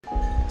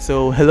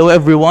So, hello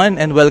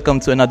everyone, and welcome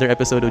to another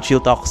episode of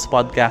Chill Talks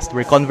podcast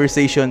where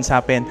conversations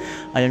happen.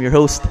 I am your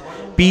host,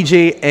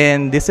 PJ,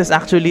 and this is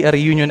actually a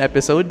reunion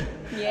episode.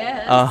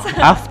 Yes.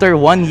 After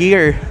 1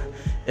 year,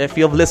 if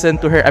you've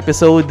listened to her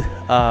episode,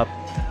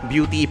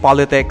 beauty,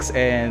 politics,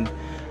 and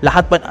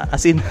lahat pa,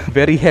 as in,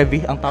 very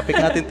heavy ang topic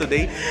natin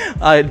today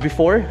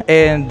before.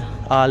 And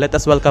let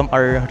us welcome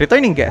our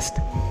returning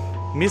guest,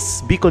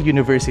 Miss Bicol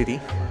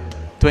University,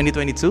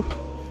 2022.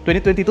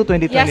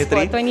 2022, 2023. Yes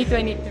po,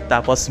 2022.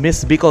 Tapos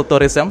Miss Bicol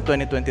Tourism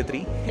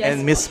 2023 Yes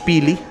and po. Miss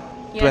Pili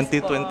Yes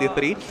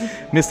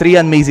 2023. Miss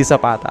Rian Maisy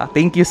Zapata.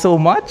 Thank you so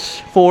much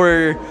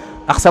for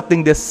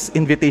accepting this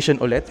invitation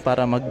ulit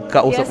para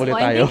magkausap Yes ulit po,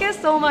 tayo. and thank you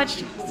so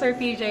much, Sir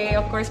PJ,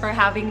 of course, for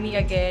having me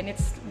again.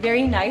 It's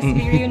very nice to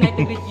be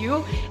reunited with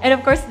you. And of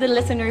course, the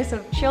listeners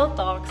of Chill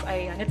Talks.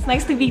 Ayan, it's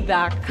nice to be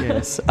back.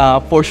 Yes.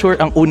 For sure,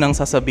 ang unang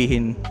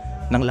sasabihin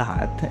ng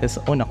lahat is,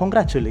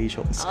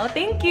 congratulations. Oh,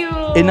 thank you.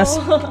 In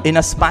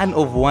a span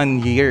of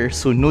 1 year,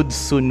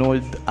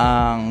 sunod-sunod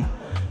ang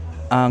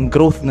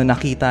growth na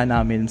nakita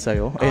namin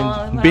sa'yo.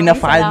 And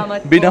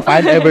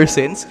binafan ever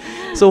since.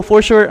 So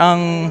for sure,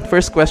 ang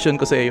first question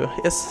ko sa iyo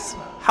is,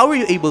 how are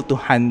you able to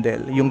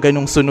handle yung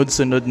ganong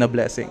sunod-sunod na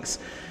blessings?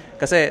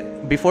 Kasi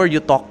before you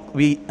talk,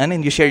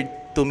 you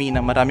shared to me na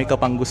marami ka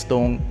pang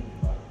gustong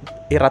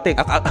irating.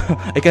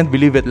 I can't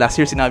believe it. Last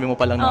year, sinabi mo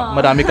pa lang na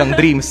marami kang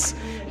dreams.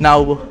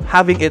 Now,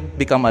 having it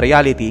become a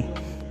reality,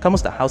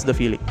 kamusta? How's the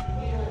feeling?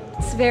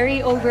 It's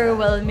very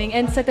overwhelming.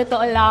 And sa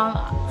totoo lang,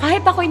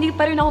 kahit ako hindi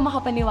pa rin ako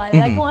makapaniwala.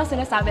 Like ko nga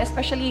sinasabi,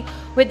 especially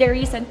with the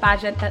recent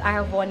pageant that I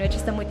have won, which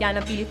is the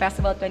Mutiana Pili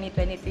Festival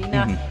 2023,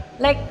 na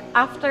like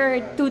after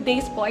 2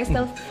 days po, I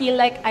still feel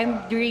like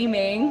I'm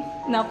dreaming.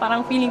 Na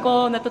parang feeling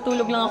ko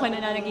natutulog lang ako,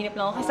 nananaginip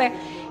lang ako. Kasi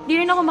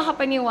di rin ako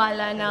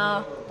makapaniwala na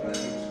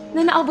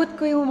naabot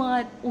ko yung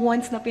mga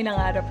once na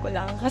pinangarap ko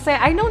lang. Kasi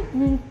I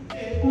don't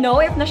know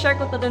if na-share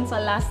ko to dun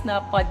sa last na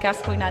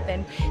podcast ko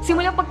natin.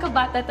 Simulang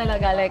pagkabata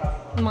talaga, like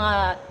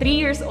mga 3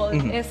 years old,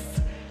 is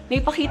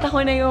naipakita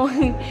ko na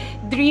yung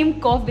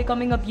dream ko of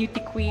becoming a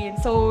beauty queen.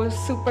 So,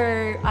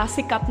 super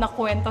sikat na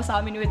kwento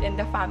sa amin within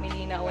the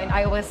family na when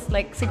I was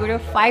like siguro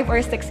 5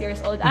 or 6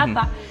 years old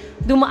ata,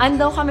 dumaan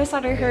daw kami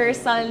sa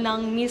rehearsal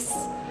ng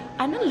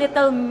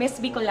Little Miss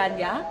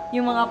Bicolandia,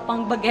 yung mga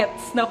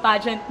pang-bagets na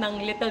pageant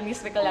ng Little Miss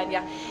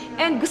Bicolandia.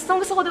 And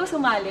gusto ko daw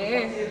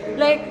sumali.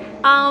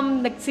 Like,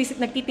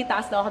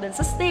 nagtititaas daw ako dun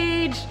sa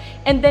stage.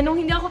 And then, nung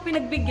hindi ako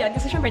pinagbigyan,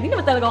 kasi syempre, hindi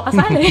naman talaga ako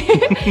kasali.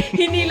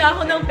 Hinila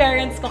ako ng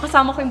parents ko.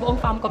 Kasama ko yung buong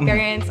fam ko,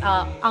 parents,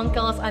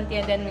 uncles, auntie,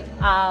 and then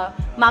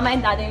mama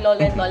and dad, yung lolo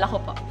and lola ko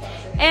po.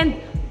 And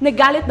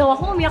nagalit daw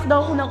ako, umiyak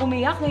daw ako ng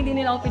umiyak na hindi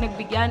nila ako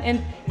pinagbigyan.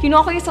 And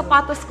kinuha ko yung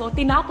sapatos ko,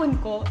 tinapon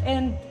ko,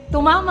 and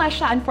tumama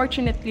siya,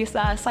 unfortunately,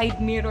 sa side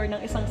mirror ng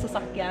isang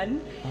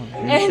sasakyan.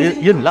 And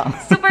yun lang.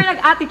 Super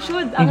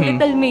nag-attitude ang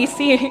Little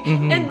Macy.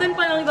 And dun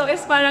pa lang daw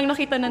is parang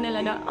nakita na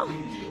nila na,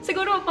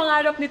 siguro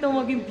pangarap nito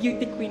maging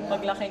beauty queen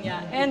paglaki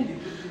niya.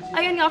 And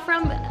ayun nga,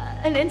 from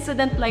an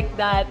incident like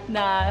that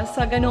na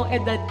sa ganong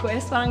edad ko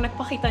is parang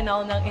nagpakita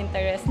na ako ng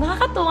interest.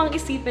 Nakakatuwang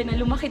isipin na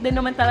lumaki din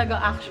naman talaga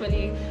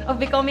actually of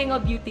becoming a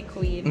beauty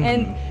queen.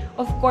 And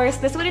of course,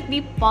 this wouldn't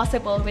be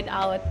possible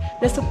without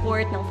the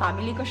support ng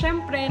family ko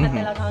syempre na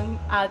talagang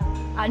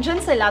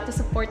andyan sila to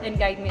support and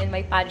guide me in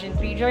my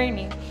pageantry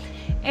journey.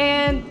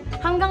 And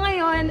hanggang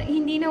ngayon,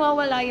 hindi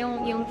nawawala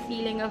yung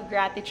feeling of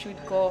gratitude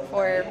ko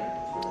for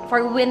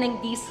winning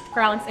these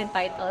crowns and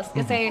titles.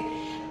 Kasi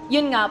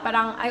yun nga,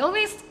 parang I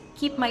always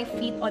keep my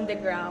feet on the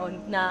ground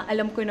na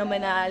alam ko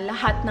naman na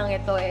lahat ng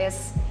ito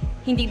is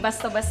hindi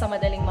basta-basta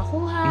madaling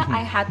makuha. I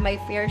had my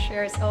fair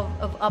shares of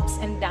ups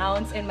and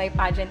downs in my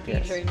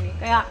pageantry journey.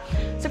 Kaya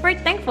super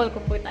thankful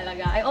ko po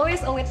talaga. I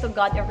always owe it to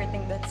God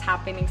everything that's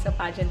happening sa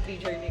pageantry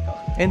journey ko.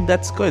 And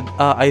that's good.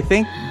 I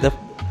think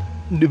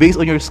based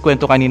on your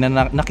kwento kanina,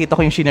 nakita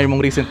ko yung shinare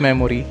mong recent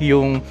memory,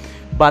 yung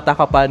bata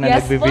ka pa na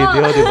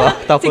nagbe-video, di ba?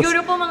 Tapos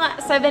siguro po mga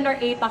 7 or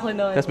 8 ako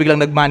noon. Tapos biglang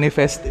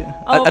nag-manifest.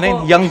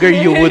 Younger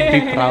you would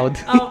be proud.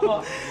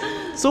 Opo.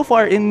 So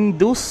far, in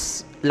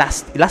those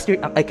last year,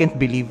 I can't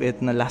believe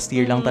it na last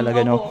year lang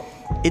talaga, no?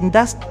 In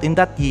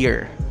that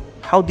year,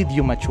 how did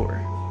you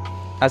mature?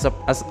 As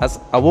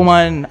a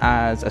woman,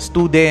 as a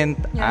student,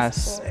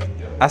 as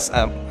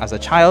a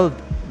child,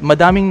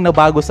 madaming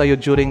nabago sa'yo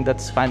during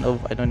that span of,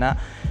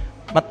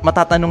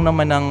 matatanong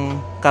naman ng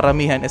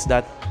karamihan is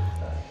that,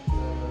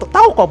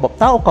 tao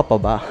ka pa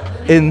ba?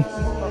 And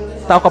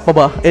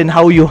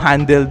how you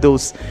handle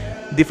those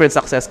different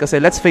success. Kasi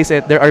let's face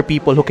it, there are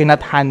people who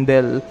cannot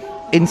handle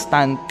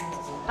instant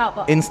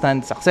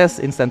success,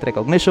 instant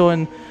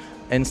recognition,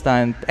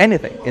 instant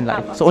anything in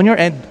life. So on your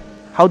end,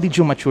 how did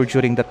you mature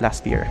during that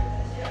last year?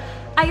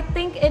 I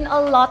think in a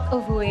lot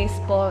of ways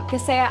po.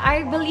 Kasi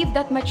I believe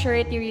that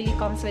maturity really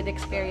comes with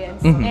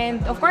experience.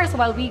 And of course,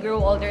 while we grow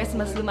older, is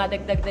mas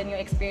dumadagdag din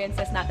yung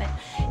experiences natin.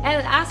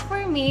 And as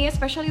for me,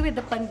 especially with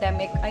the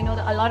pandemic, I know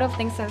that a lot of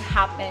things have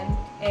happened.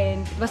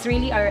 And it was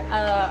really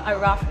a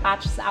rough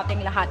patch sa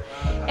ating lahat.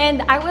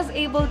 And I was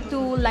able to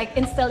like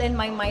instill in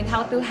my mind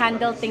how to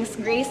handle things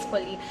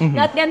gracefully.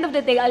 Na at the end of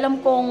the day, alam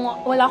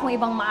kong wala akong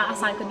ibang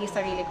maaasahan kundi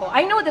sarili ko.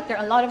 I know that there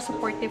are a lot of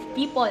supportive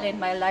people in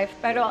my life,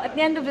 pero at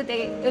the end of the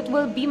day, it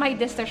will be my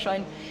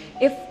decision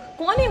if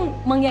kung ano yung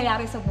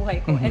mangyayari sa buhay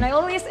ko. And I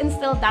always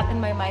instill that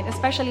in my mind,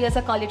 especially as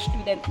a college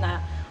student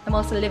na I'm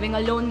also living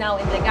alone now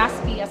in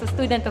Legazpi as a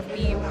student of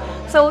BU.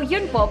 So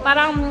yun po,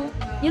 parang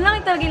yun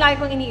lang talaga lagi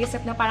kong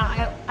iniisip na parang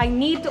I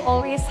need to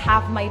always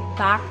have my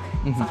back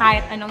sa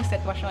kahit anong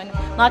sitwasyon.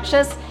 Not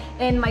just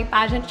in my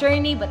pageant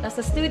journey, but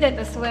as a student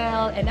as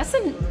well, and as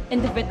an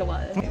individual.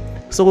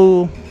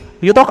 So,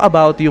 you talk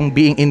about yung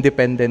being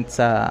independent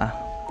sa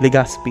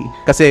Legazpi.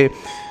 Kasi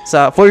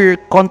for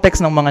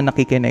context ng mga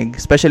nakikinig,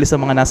 especially sa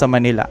mga nasa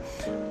Manila,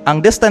 ang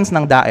distance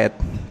ng Daet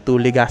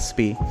to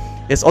Legazpi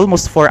is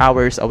almost 4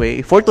 hours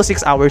away. 4 to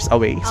 6 hours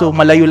away. So,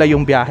 malayo-layo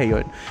yung biyahe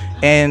yun.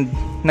 And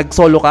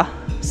nag-solo ka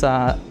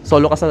sa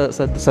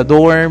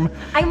dorm.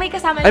 May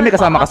kasama may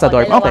kasama ka sa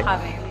dorm. Okay.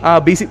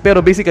 Pero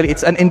basically,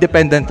 it's an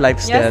independent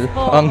lifestyle. Yes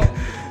po.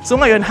 So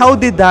ngayon, how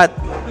did that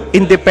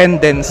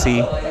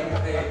independency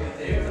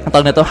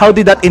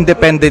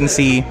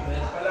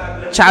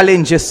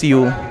challenges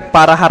you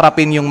para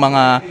harapin yung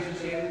mga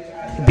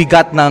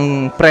bigat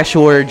ng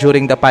pressure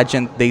during the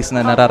pageant days na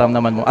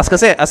nararamdaman mo?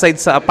 Kasi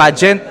aside sa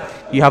pageant,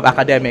 you have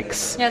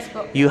academics. Yes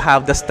po. You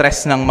have the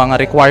stress ng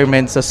mga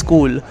requirements sa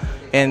school.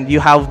 And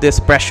you have this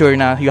pressure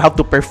na you have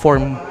to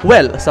perform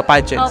well sa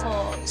pageants.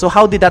 So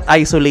how did that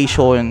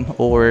isolation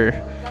or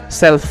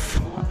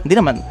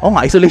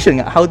isolation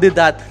nga. How did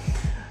that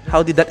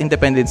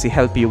independency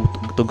help you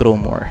to grow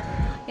more?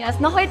 Yes,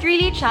 no, it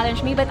really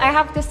challenged me, but I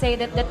have to say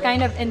that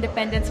kind of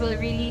independence will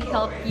really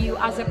help you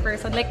as a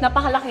person. Like,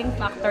 napakalaking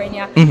factor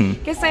niya.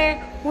 Kasi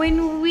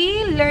when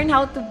we learn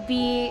how to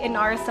be in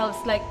ourselves,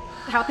 like,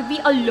 how to be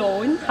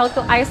alone, how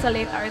to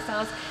isolate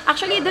ourselves,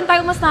 actually, dun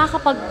tayo mas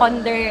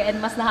nakakapag-ponder and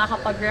mas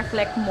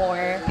nakakapag-reflect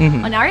more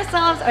on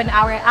ourselves, on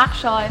our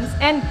actions.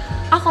 And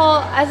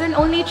ako, as an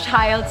only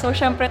child, so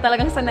syempre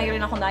talagang sanay rin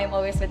ako na I'm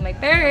always with my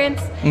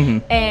parents.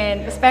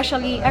 And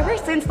especially, ever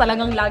since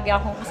talagang lagi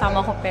akong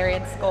kasama ko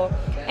parents ko.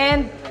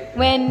 And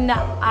when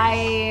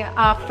I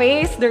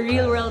face the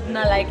real world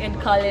na like in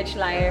college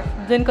life,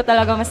 dun ko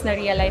talaga mas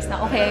na-realize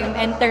na, okay, I'm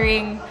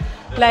entering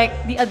like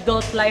the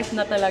adult life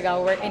na talaga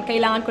wherein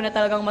kailangan ko na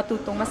talagang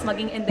matutong mas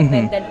maging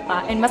independent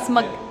pa and mas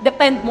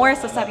mag-depend more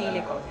sa sarili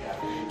ko.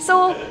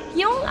 So,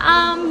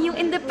 yung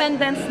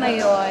independence na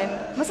yon,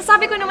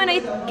 masasabi ko naman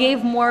na it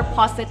gave more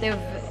positive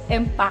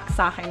impact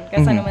sa akin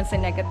kaysa naman sa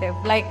negative.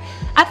 Like,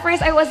 at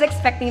first I was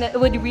expecting that it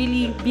would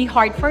really be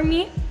hard for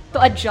me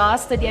to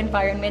adjust to the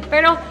environment.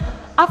 Pero,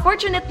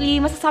 fortunately,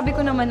 masasabi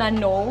ko naman na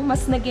no,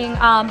 mas naging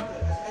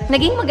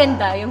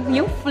maganda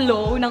yung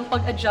flow ng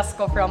pag-adjust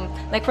ko from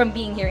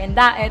being here in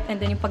Daet and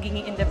then yung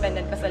pagiging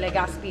independent ko sa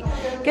Legazpi.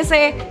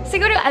 Kasi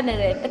siguro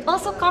it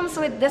also comes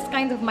with this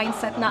kind of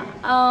mindset na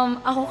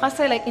ako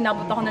kasi like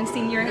inabot ako ng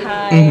senior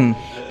high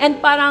and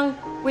parang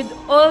with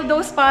all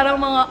those parang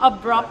mga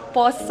abrupt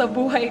pause sa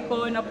buhay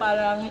ko na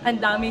parang ang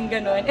daming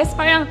ganun, is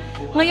parang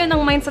ngayon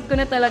ang mindset ko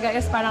na talaga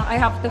is parang I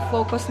have to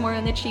focus more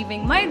on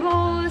achieving my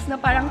goals, na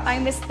parang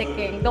time is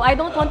ticking. Though I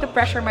don't want to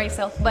pressure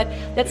myself, but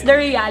that's the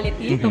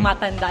reality.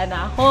 Tumatanda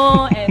na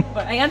ako, and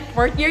ayan,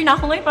 4th year na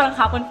ako ngayon, parang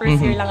hapon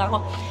first year lang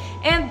ako.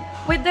 And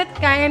with that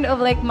kind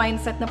of like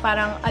mindset na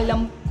parang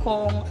alam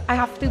kong I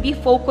have to be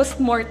focused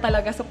more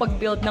talaga sa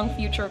pag-build ng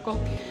future ko.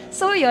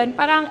 So yun,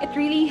 parang it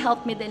really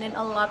helped me din in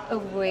a lot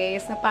of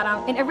ways na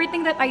parang in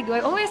everything that I do,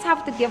 I always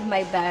have to give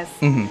my best.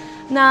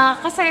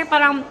 Na kasi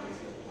parang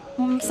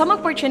some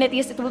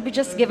opportunities, it will be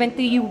just given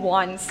to you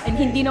once and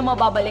hindi na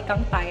mababalik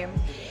ang time.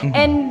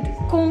 And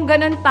kung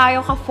ganun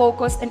tayo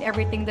ka-focused in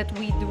everything that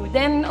we do,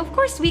 then of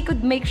course we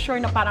could make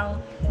sure na parang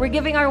we're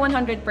giving our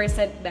 100%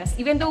 best.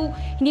 Even though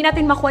hindi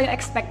natin makuha yung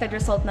expected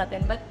result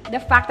natin, but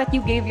the fact that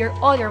you gave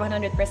all your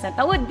 100%,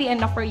 that would be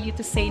enough for you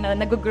to say na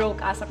nag-grow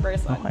ka as a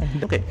person.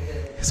 Okay.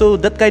 So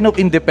that kind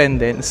of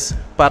independence,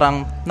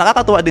 parang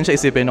nakakatuwa din siya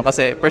isipin, no?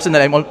 Kasi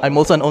personally, I'm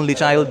also an only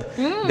child.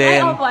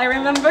 Then, I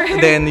remember.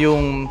 Then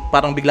yung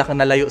parang bigla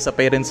kang nalayo sa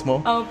parents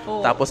mo.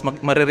 Opo. Tapos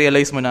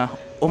marirealize mo na,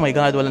 oh my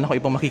God, wala na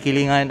ako ibang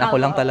makikilingan. Ako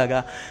lang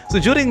talaga.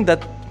 So during that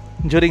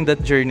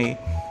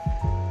journey,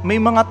 may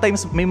mga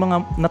times, may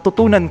mga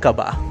natutunan ka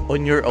ba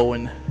on your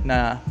own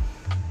na,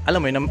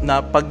 alam mo yun,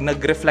 na pag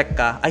nag-reflect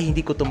ka, ay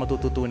hindi ko to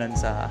matututunan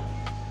sa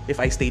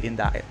if I stayed in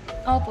Daet?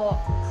 Opo.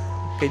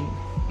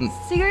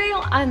 Siguro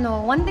yung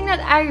one thing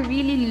that I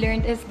really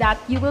learned is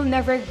that you will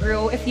never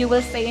grow if you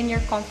will stay in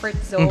your comfort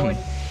zone.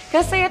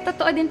 Kasi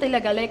totoo din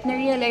talaga, like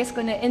na-realize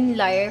ko na in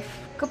life,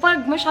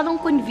 kapag masyadong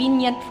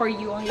convenient for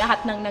you ang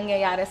lahat ng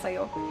nangyayari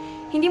sa'yo,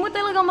 hindi mo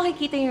talaga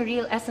makikita yung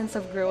real essence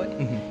of growth.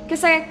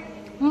 Kasi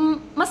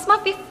mas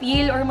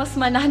mafe-feel or mas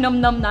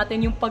mananamnam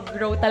natin yung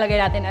pag-grow talaga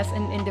natin as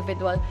an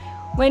individual.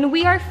 When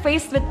we are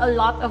faced with a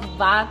lot of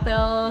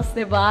battles,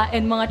 diba,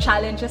 and mga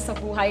challenges sa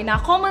buhay na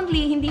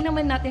commonly, hindi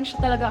naman natin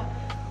siya talaga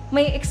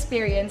may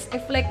experience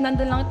if like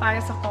nandun lang tayo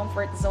sa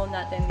comfort zone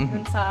natin,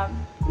 dun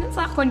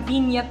sa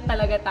convenient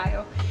talaga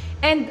tayo.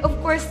 And of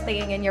course,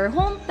 staying in your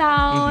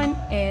hometown,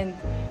 and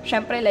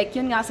syempre, like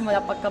yun nga, simula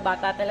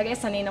pagkabata talaga,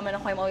 sanay naman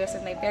ako always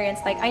with my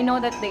parents. Like, I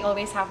know that they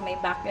always have my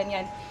back,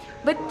 ganyan.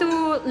 But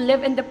to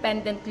live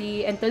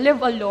independently and to live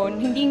alone,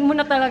 hindi mo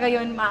na talaga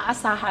yun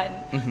maaasahan.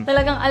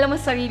 Talagang alam mo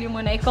sa sarili mo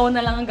na ikaw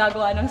na lang ang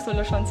gagawa ng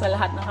solusyon sa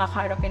lahat ng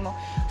kakaharapin mo.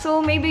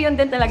 So maybe yun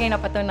din talaga yung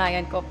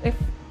napatunayan ko. If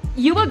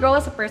you will grow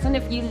as a person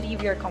if you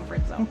leave your comfort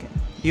zone. Okay.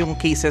 Yung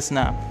cases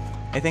na,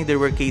 I think there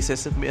were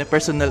cases,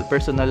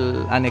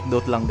 personal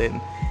anecdote lang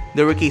din.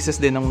 There were cases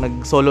din nung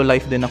nag-solo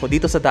life din ako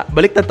dito sa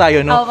baliktad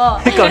tayo, no?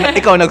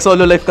 ikaw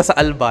nag-solo life ka sa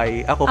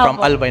Albay. Ako from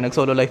Albay,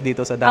 nag-solo life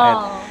dito sa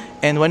Daet.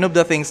 And one of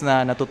the things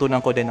na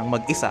natutunan ko din ng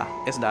mag-isa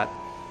is that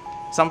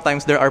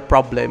sometimes there are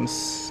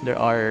problems, there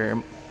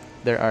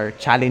are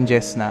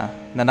challenges na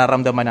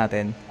nararamdaman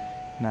natin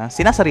na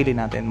sinasarili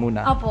natin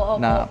muna.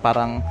 Na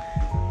parang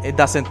it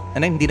doesn't,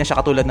 hindi na siya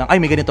katulad ng, ay,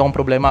 may ganito akong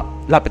problema,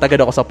 lapit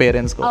agad ako sa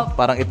parents ko.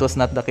 Parang it was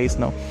not the case,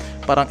 no?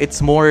 Parang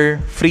it's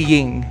more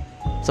freeing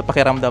sa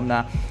pakiramdam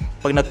na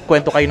pag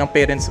nagkwento kayo ng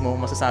parents mo,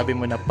 masasabi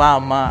mo na,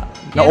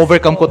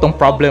 na-overcome ko tong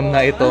problem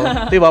na ito.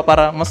 Diba?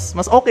 Para mas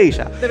okay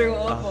siya. True,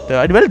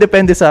 well,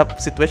 depende sa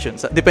situation.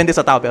 Depende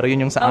sa tao, pero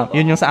yun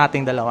yung sa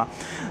ating dalawa.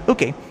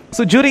 Okay.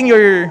 So, during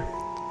your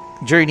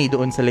journey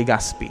doon sa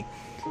Legazpi,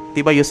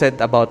 diba you said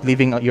about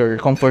leaving your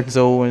comfort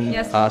zone,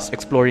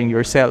 exploring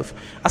yourself.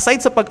 Aside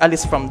sa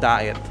pag-alis from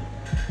Daet,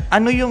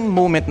 ano yung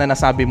moment na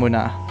nasabi mo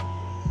na,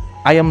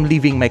 I am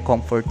leaving my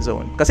comfort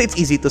zone? Kasi it's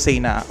easy to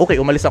say na,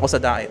 okay, umalis ako sa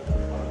Daet.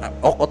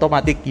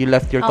 Automatic, you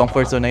left your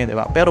comfort zone na yun,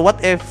 diba? Pero what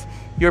if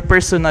your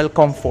personal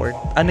comfort,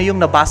 ano yung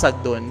nabasag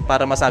doon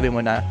para masabi mo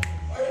na,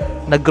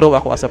 nag-grow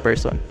ako as a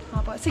person?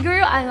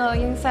 Siguro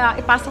yung sa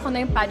ipasok ko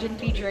na yung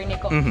pageantry journey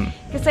ko.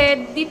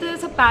 Kasi dito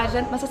sa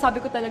pageant, masasabi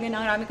ko talaga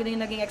na marami ko na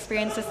yung naging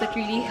experiences that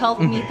really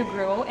helped me to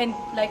grow and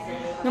like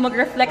na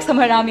mag-reflect sa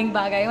maraming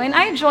bagay. When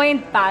I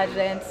joined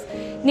pageants,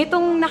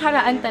 nitong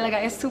nakaraan talaga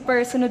is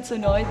super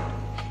sunod-sunod.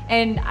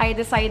 And I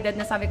decided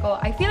na sabi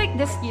ko, I feel like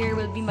this year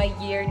will be my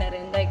year na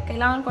rin. Like,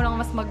 kailangan ko lang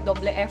mas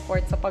magdoble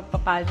effort sa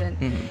pagpapageant.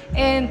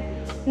 And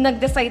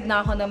nag-decide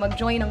na ako na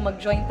mag-join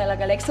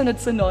talaga, like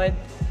sunod-sunod.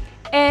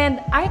 And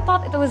I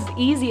thought it was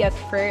easy at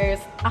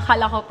first.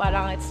 Akala ko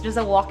parang it's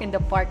just a walk in the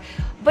park.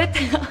 But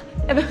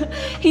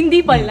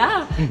hindi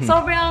pala.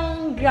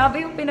 Sobrang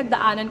grabe yung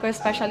pinagdaanan ko,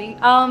 especially.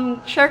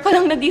 Share ko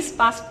lang na these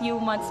past few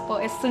months po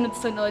is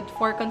sunod-sunod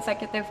 4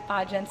 consecutive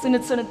pageants.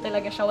 Sunod-sunod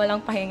talaga siya, walang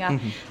pahinga.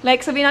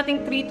 Like sabihin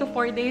natin 3 to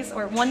 4 days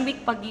or 1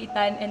 week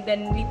pagitan and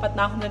then lipat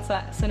na ako dun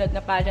sa sunod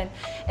na pageant.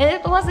 And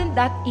it wasn't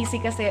that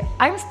easy kasi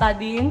I'm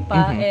studying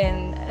pa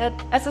and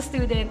as a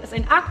student, as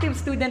an active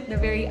student na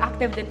very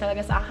active din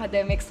talaga sa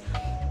academics,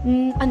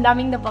 ang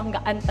daming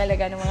nabanggaan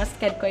talaga ng mga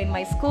sked ko in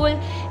my school.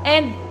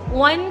 And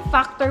one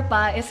factor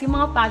pa is yung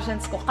mga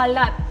pageants ko,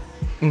 kalat.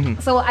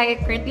 So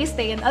I currently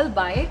stay in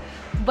Albay,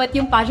 but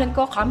yung pageant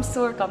ko, Camp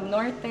Sur, Camp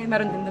Norte,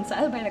 meron din dun sa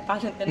Albay,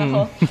 nag-pageant din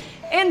ako.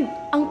 And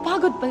ang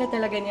pagod pala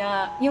talaga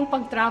niya, yung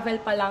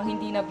pag-travel pa lang,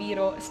 hindi na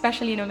biro,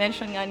 especially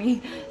na-mention nga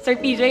ni Sir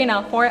PJ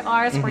na 4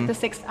 hours, 4 to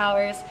 6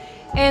 hours.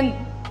 And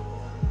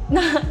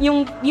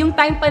yung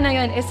time pa na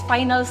yun is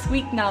finals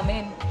week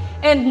namin.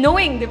 And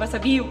knowing, di ba, sa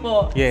BU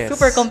po,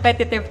 super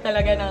competitive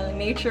talaga ng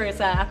nature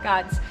sa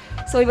ACADS.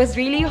 So it was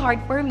really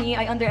hard for me.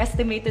 I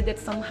underestimated it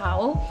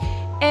somehow.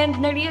 And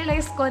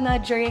na-realize ko na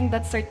during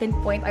that certain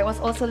point, I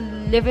was also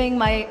living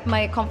my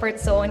comfort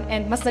zone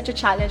and mas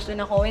na-challenge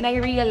din ako. And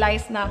I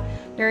realized na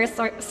there are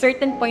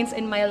certain points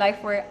in my life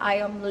where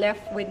I am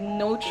left with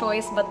no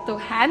choice but to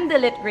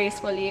handle it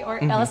gracefully or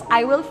else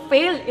I will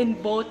fail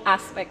in both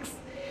aspects.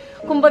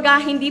 Kumbaga,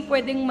 hindi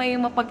pwedeng may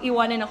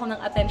mapag-iwanan ako ng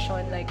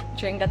attention. Like,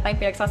 during that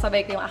time,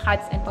 pinagsasabay ko yung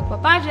ACADS and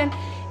pagpapageant.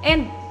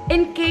 And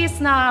in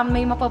case na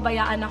may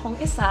mapabayaan akong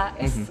isa,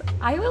 is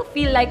I will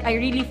feel like I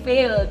really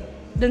failed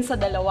dun sa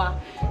dalawa.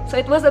 So,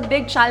 it was a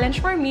big challenge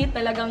for me.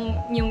 Talagang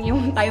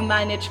yung time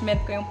management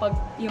ko,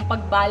 yung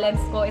pag-balance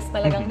ko is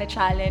talagang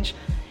na-challenge.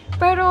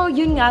 Pero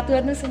yun nga,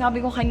 tulad ng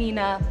sinabi ko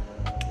kanina,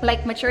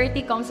 like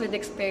maturity comes with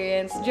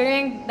experience.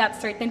 During that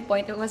certain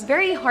point, it was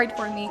very hard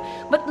for me.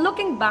 But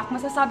looking back,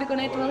 masasabi ko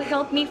na it will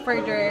help me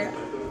further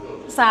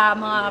sa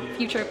mga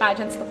future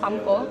pageants to come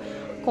ko.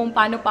 Kung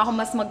paano pa ako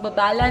mas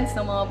magbabalance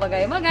ng mga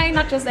bagay-bagay,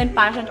 not just in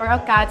pageant or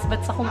ACADS,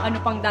 but sa kung ano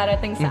pang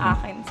darating sa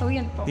akin. So,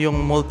 yun po. Yung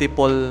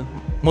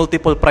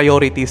multiple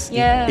priorities.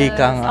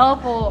 Ika nga.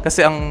 Opo.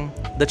 Kasi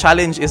the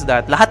challenge is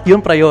that lahat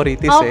yung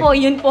priorities. Opo,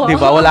 yun po.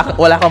 Diba?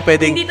 Wala kang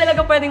pwedeng... Hindi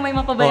talaga pwedeng may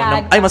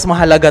mapabayaan. Ay, mas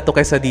mahalaga to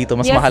kaysa dito.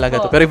 Mas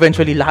mahalaga to. Pero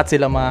eventually, lahat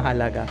sila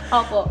mahalaga.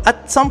 Opo.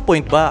 At some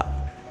point ba,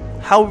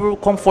 how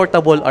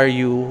comfortable are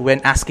you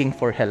when asking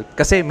for help?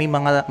 Kasi may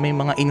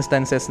mga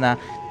instances na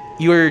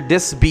you're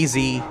this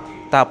busy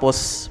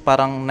Tapos,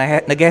 parang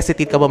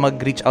nag-hesitate ka ba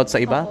mag-reach out sa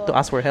iba to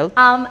ask for help?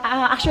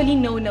 Actually,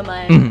 no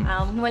naman.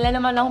 Wala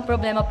naman akong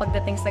problema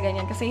pagdating sa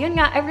ganyan. Kasi yun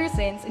nga, ever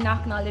since,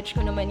 ina-acknowledge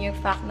ko naman yung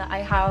fact na I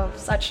have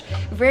such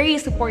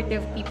very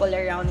supportive people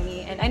around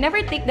me. And I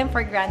never take them for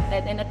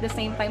granted. And at the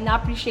same time,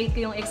 na-appreciate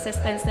ko yung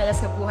existence nila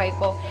sa buhay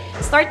ko.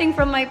 Starting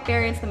from my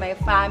parents, to my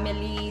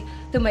family,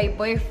 to my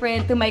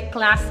boyfriend, to my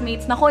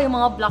classmates. Nako, yung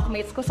mga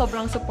blockmates ko,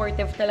 sobrang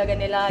supportive talaga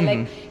nila.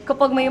 Like,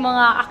 kapag may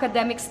mga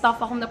academic stuff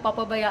akong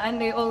napapabayaan,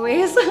 they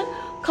always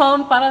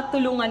come para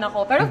tulungan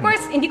ako. Pero of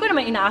course, hindi ko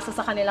naman inaasa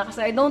sa kanila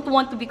kasi I don't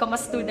want to become a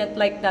student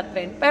like that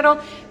rin. Pero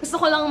gusto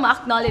ko lang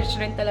ma-acknowledge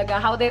rin talaga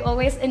how they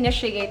always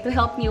initiate to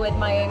help me with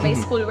my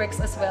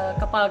schoolworks as well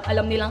kapag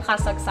alam nilang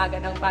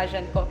kasagsagan ng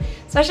pageant ko.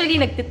 Especially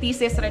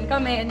nagte-thesis rin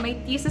kami and my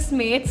thesis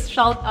mates,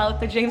 shout out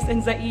to James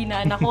and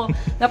Zaina. Nako,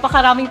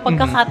 napakaraming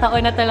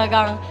pagkakataon na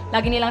talagang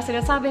lagi nilang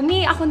sinasabi,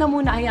 Mi, ako na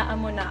muna, hayaan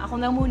mo na, ako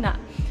na muna.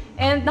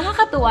 And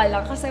nakakatuwa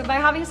lang kasi by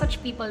having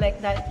such people like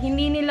that,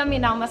 hindi nila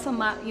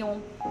minamasama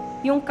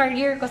yung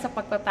career ko sa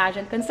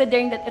pagpa-pageant,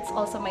 considering that it's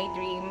also my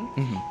dream.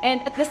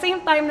 And at the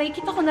same time,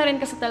 nakikita ko na rin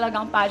kasi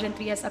talagang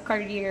pageantry as a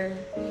career.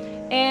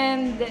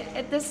 And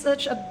it is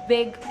such a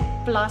big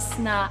plus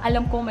na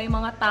alam ko may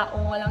mga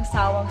taong walang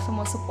sawang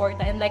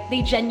sumusuporta and like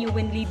they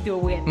genuinely do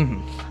it.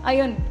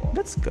 Ayun po.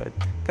 That's good.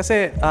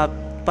 Kasi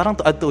parang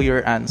to add to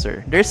your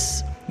answer,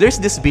 there's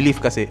this belief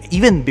kasi,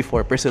 even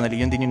before,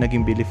 personally, yun din yung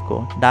naging belief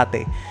ko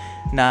dati,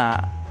 na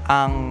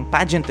ang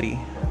pageantry,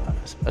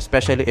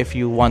 especially if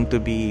you want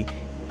to be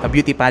a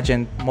beauty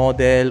pageant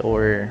model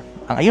or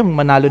yung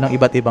manalo ng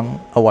iba't ibang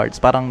awards,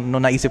 parang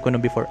nung naisip ko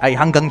nung before, ay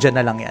hanggang dyan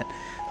na lang yan.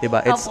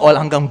 Diba? It's all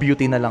hanggang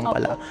beauty na lang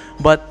pala.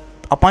 But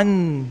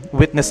upon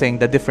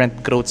witnessing the different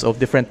growths of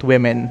different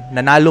women,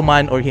 nanalo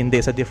man or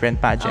hindi sa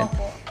different pageant,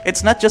 it's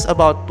not just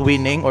about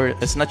winning or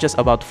it's not just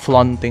about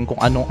flaunting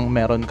kung ano ang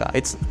meron ka.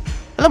 It's,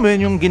 alam mo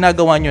yun, yung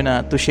ginagawa nyo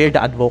na to share the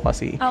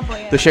advocacy,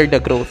 to share the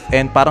growth,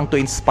 and parang to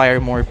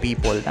inspire more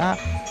people na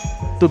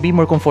to be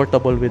more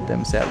comfortable with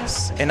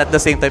themselves. And at the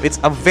same time, it's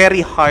a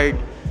very hard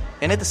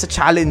and it is a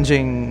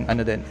challenging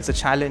it's a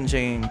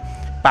challenging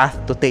path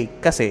to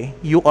take kasi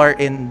you are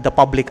in the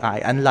public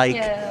eye, unlike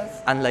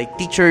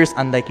teachers,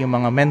 unlike yung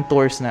mga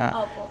mentors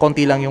na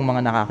konti lang yung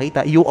mga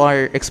nakakita, you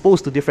are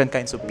exposed to different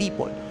kinds of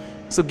people.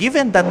 So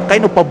given that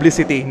kind of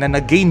publicity na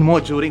nag-gain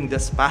mo during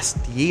this past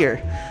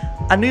year,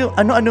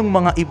 anong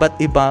mga iba't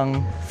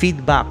ibang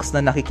feedbacks na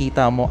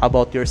nakikita mo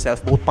about yourself,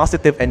 both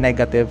positive and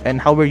negative,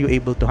 and how were you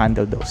able to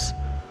handle those?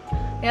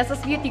 Yes, as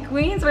beauty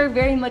queens, we're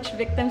very much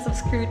victims of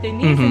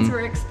scrutiny since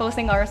we're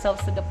exposing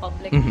ourselves to the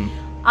public.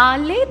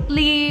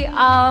 Lately,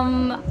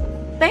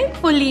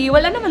 thankfully,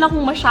 wala naman akong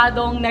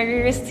masyadong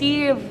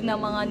nare-receive na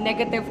mga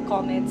negative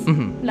comments,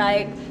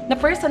 like, na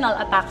personal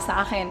attack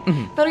sa akin.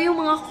 Pero yung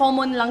mga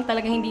common lang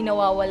talaga hindi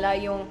nawawala,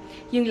 yung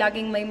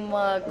laging may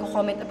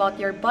mag-comment about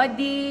your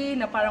body,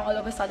 na parang all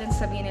of a sudden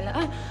sabihin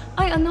nila,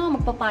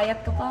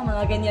 magpapayat ka pa,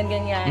 mga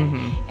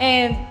ganyan-ganyan.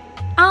 And,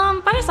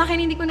 para sa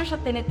akin, hindi ko na siya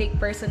tinitake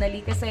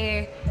personally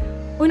kasi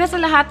una sa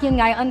lahat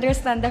yun nga, I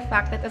understand the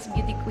fact that as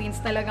beauty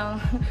queens talagang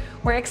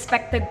we're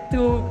expected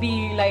to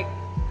be like,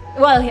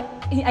 well,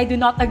 I do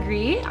not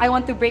agree. I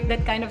want to break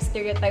that kind of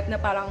stereotype na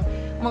parang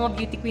mga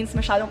beauty queens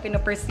masyadong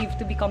pinaperceive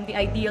to become the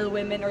ideal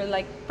women or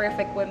like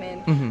perfect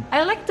women.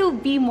 I like to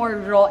be more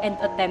raw and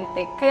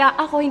authentic. Kaya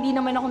ako, hindi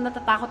naman ako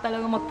natatakot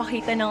talaga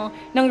magpakita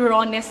ng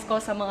rawness ko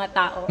sa mga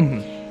tao.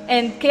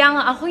 And kaya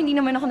nga ako, hindi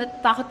naman ako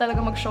natatakot talaga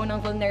mag-show ng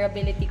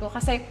vulnerability ko.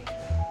 Kasi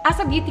as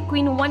a beauty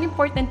queen, one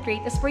important trait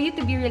is for you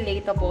to be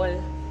relatable.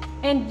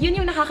 And yun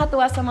yung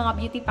nakakatuwa sa mga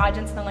beauty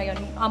pageants na ngayon.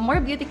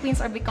 More beauty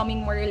queens are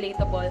becoming more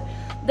relatable.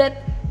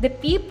 That the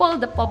people,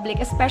 the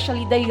public,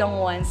 especially the young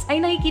ones, ay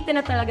nakikita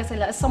na talaga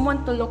sila as someone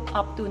to look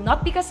up to.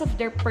 Not because of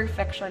their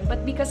perfection,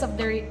 but because of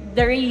the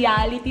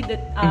reality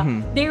that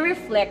they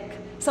reflect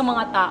sa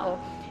mga tao.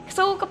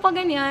 So kapag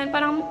ganyan,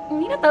 parang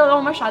hindi na talaga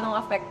ako masyadong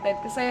affected.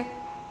 Kasi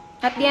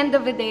at the end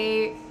of the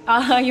day,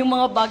 yung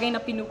mga bagay na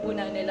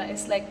pinupuna nila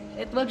is like,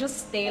 it will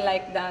just stay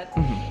like that.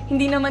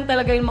 Hindi naman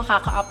talaga yung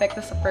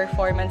makaka-apekto sa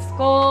performance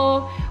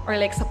ko or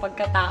like sa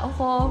pagkatao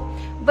ko.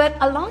 But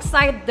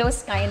alongside those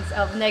kinds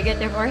of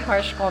negative or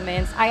harsh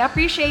comments, I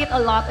appreciate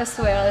a lot as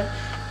well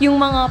yung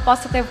mga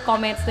positive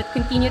comments that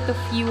continue to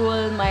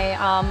fuel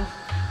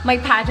my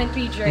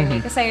pageantry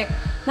journey. Kasi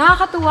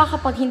nakakatuwa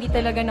kapag hindi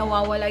talaga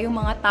nawawala yung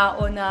mga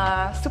tao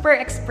na super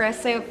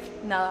expressive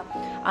na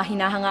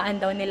hinahangaan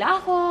daw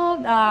nila ako.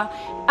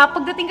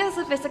 Pagdating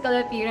kasi sa physical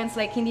appearance,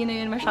 like hindi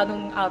na yun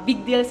masyadong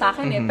big deal sa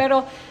akin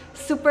pero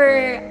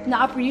super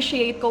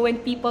na-appreciate ko when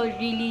people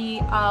really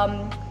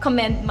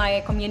commend my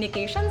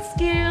communication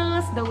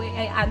skills, the way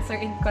I answer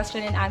in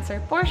question and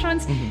answer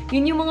portions.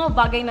 Yun yung mga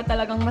bagay na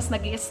talagang mas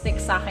nag-i-stick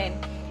sa akin.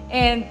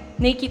 And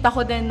nakikita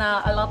ko din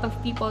na a lot of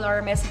people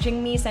are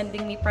messaging me,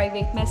 sending me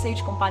private message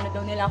kung paano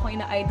daw nila ako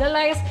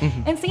ina-idolize.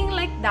 And saying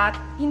like that,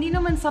 hindi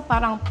naman sa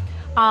parang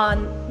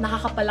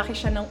nakakapalaki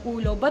siya ng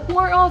ulo, but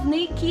more of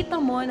nakikita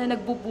mo na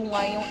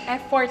nagbubunga yung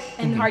effort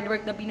and hard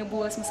work na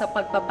binubuhos mo sa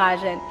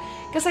pagpapageant.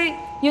 Kasi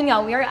yun nga,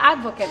 we are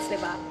advocates, di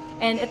ba?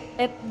 And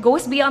it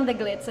goes beyond the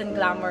glitz and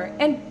glamour.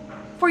 And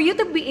for you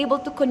to be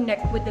able to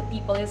connect with the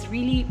people is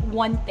really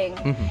one thing.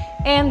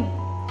 And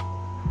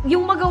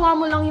yung magawa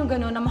mo lang yung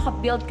gano'n na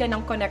makabuild ka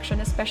ng connection,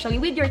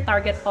 especially with your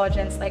target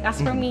audience. Like as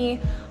for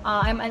me,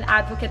 I'm an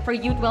advocate for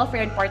youth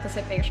welfare and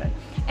participation.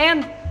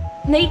 And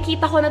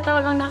nakikita ko na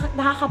talagang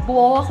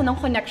nakakabuo ako ng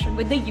connection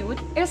with the youth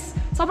is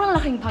sobrang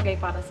laking bagay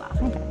para sa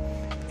akin.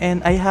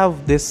 And I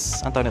have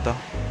this, ano nito?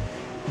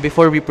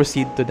 Before we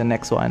proceed to the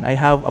next one, I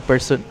have a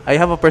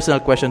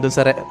personal question dun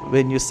sa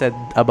when you said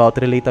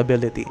about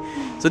relatability.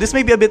 So this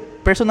may be a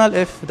bit personal,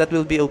 if that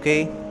will be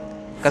okay.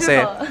 Kasi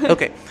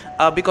okay,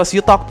 because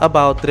you talked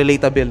about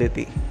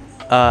relatability,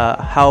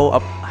 how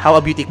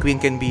a beauty queen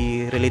can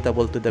be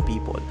relatable to the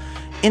people.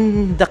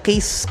 In the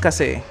case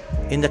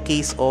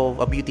of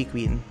a beauty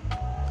queen,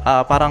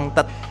 parang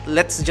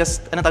let's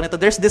just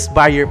there's this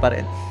barrier pa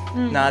rin.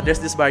 There's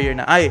this barrier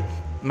na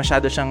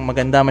masyado siyang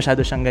maganda, masyado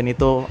siyang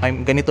ganito,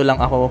 ganito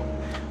lang ako.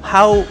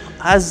 How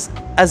as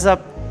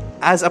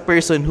a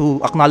person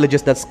who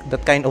acknowledges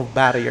that kind of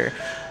barrier,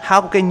 how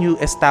can you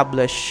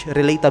establish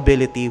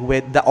relatability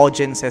with the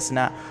audiences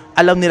na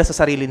alam nila sa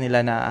sarili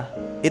nila na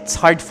it's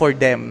hard for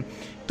them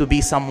to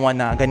be someone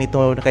na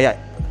ganito, kaya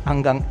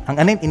hanggang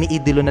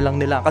iniidolo na lang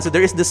nila kasi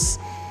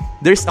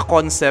there's a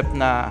concept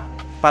na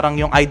parang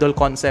yung idol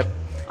concept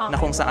na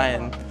kung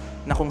saan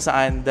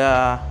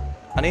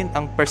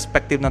ang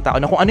perspective ng tao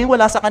na kung ano yung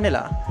wala sa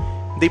kanila,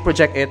 they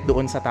project it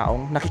doon sa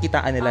taong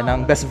nakikitaan nila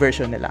ng best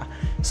version nila.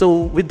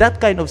 So with that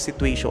kind of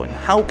situation,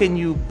 how can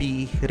you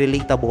be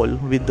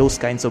relatable with those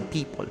kinds of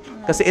people?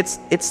 Kasi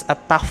it's a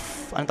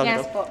tough,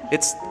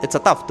 it's a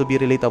tough to be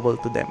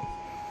relatable to them.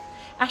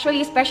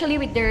 Actually, especially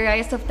with the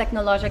rise of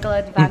technological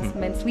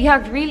advancements, we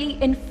have really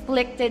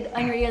inflicted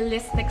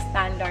unrealistic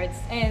standards,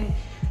 and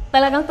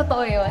talagang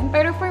totoo yun.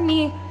 Pero for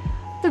me,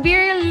 to be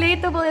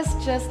relatable is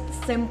just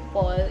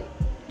simple.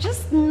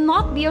 Just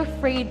not be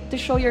afraid to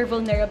show your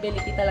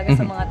vulnerability talaga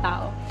sa mga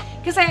tao.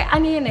 Kasi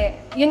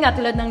yun nga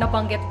tulad ng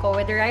nabanggit ko,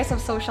 with the rise of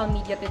social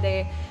media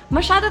today,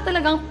 masyado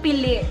talagang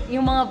pili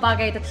yung mga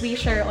bagay that we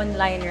share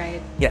online,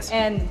 right? Yes.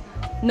 And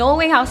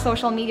knowing how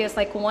social media is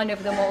like one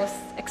of the most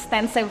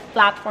extensive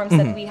platforms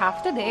that we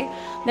have today,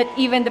 that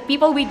even the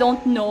people we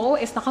don't know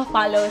is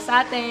naka-follow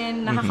sa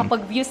atin,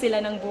 nakakapag-view sila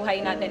ng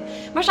buhay natin.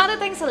 Masyado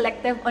tayong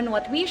selective on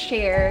what we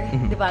share,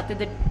 diba,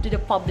 to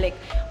the public.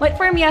 But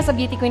for me as a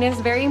beauty queen, it's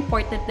very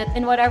important that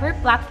in whatever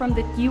platform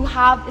that you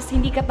have, is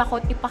hindi ka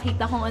takot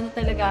ipakita kung ano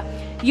talaga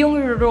yung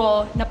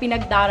raw na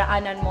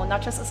pinagdaraanan mo,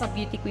 not just as a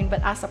beauty queen,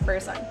 but as a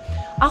person.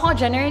 Ako,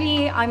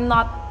 generally, I'm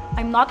not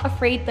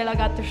afraid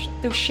talaga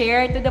to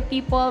share to the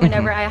people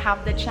whenever I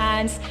have the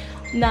chance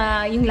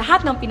na yung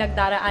lahat ng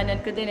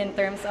pinagdaraanan ko din in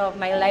terms of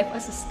my life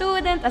as a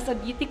student, as a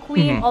beauty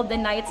queen, all the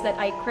nights that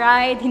I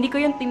cried, hindi ko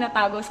yun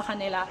tinatago sa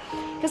kanila.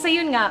 Kasi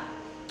yun nga,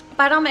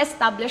 parang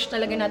ma-establish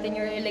talaga natin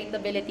yung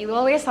relatability. We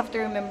always have to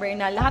remember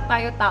na lahat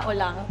tayo tao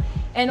lang.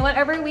 And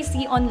whatever we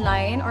see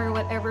online or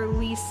whatever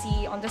we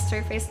see on the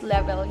surface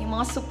level, yung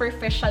mga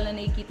superficial na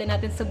nakikita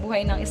natin sa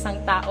buhay ng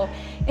isang tao,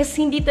 is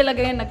hindi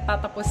talaga yung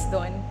nagtatapos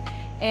doon.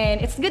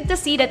 And it's good to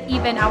see that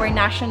even our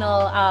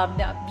national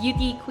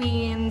beauty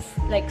queens,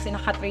 like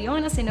sina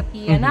Catriona, sina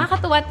Pia,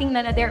 nakakatuwa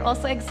tingnan na they're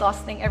also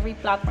exhausting every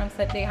platforms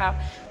that they have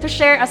to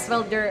share as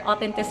well their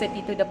authenticity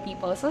to the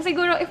people. So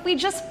siguro, if we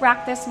just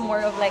practice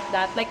more of like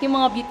that, like yung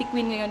mga beauty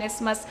queen ngayon is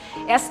mas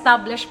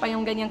establish pa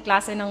yung ganyang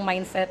klase ng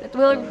mindset, it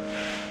will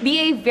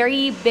be a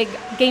very big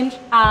game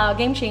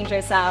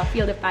changer sa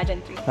field of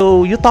pageantry.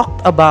 So you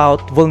talked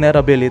about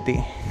vulnerability,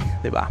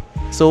 diba?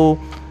 So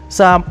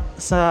sa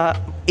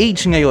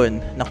age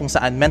ngayon na kung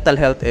saan mental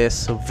health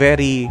is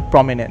very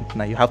prominent,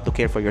 na you have to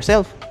care for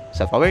yourself,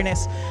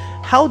 self-awareness,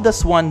 how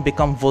does one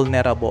become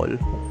vulnerable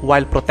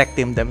while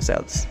protecting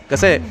themselves?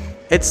 Kasi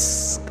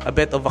it's a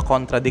bit of a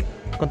contradicting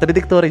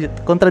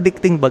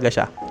baga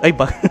siya.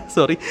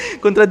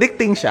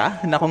 Contradicting siya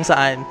na kung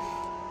saan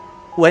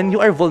when you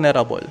are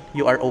vulnerable,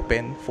 you are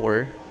open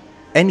for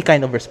any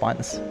kind of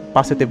response,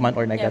 positive man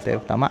or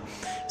negative, tama?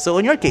 So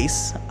in your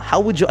case,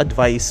 how would you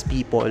advise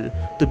people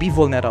to be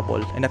vulnerable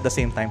and at the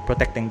same time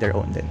protecting their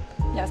own din?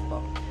 Yes po.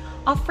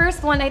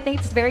 First one, I think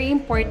it's very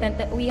important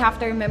that we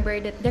have to remember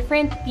that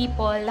different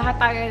people,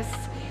 lahat tayo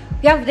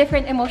we have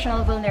different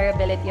emotional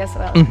vulnerability as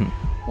well.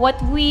 What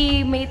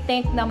we may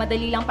think na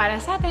madali lang para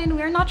sa atin,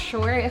 we're not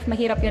sure if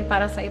mahirap yun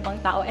para sa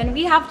ibang tao. And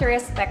we have to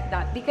respect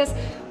that because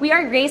we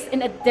are raised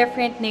in a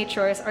different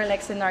natures or like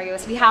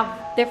scenarios. We have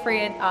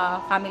different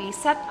family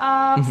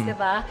setups,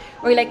 diba?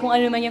 Or like kung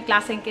ano man yung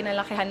klaseng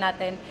kinalakihan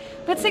natin.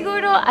 But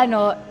siguro,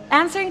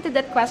 answering to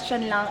that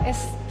question lang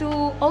is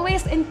to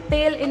always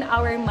entail in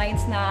our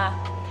minds na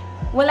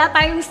wala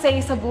tayong say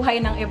sa buhay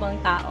ng ibang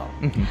tao.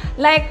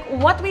 Like,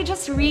 what we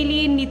just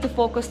really need to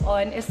focus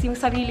on is yung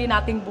sarili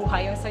nating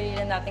buhay, yung sarili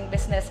nating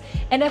business.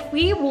 And if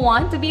we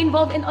want to be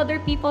involved in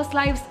other people's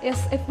lives, is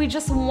if we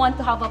just want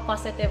to have a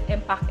positive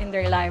impact in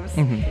their lives.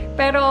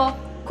 Pero,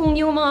 kung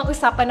yung mga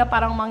usapan na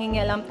parang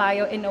mangingialam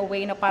tayo in a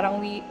way na parang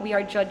we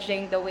are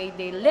judging the way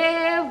they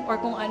live or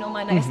kung ano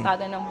man na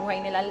estado ng buhay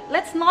nila,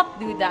 let's not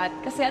do that.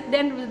 Kasi at the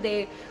end of the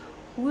day,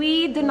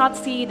 we do not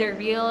see the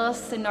real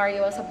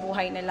scenario sa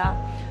buhay nila.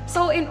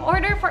 So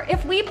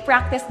if we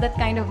practice that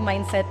kind of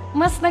mindset,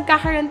 mas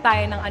nagkakaroon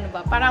tayo ng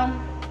parang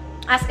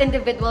as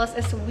individuals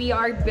is we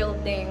are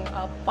building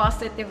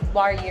positive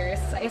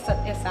barriers sa isa't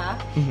isa.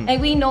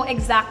 And we know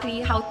exactly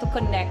how to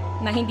connect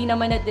na hindi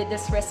naman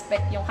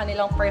na-disrespect yung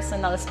kanilang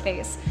personal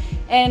space.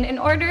 And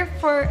in order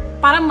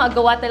para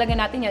magawa talaga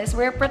natin yan is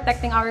we're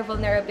protecting our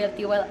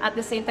vulnerability while at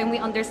the same time we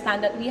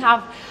understand that we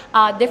have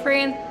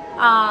different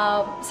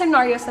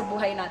scenarios sa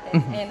buhay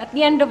natin. And at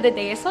the end of the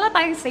day, wala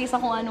tayong say sa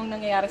kung anong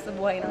nangyayari sa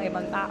buhay ng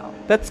ibang tao.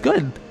 That's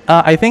good.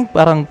 I think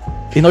parang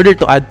in order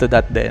to add to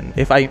that then,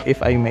 if I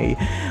may,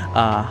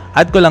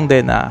 add ko lang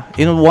din na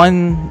in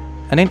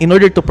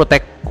order to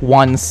protect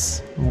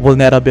one's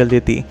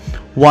vulnerability,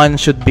 one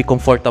should be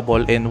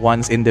comfortable in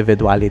one's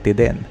individuality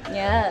din.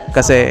 Yes.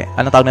 Kasi,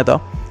 ano tawag nito?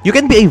 You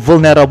can be a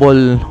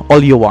vulnerable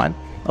all you want.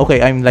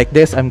 Okay, I'm like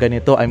this, I'm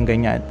ganito, I'm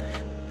ganyan.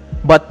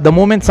 But the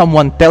moment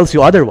someone tells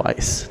you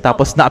otherwise,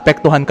 tapos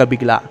naapektuhan ka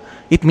bigla,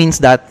 it means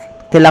that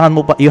kailangan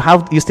mo pa,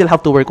 you still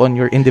have to work on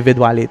your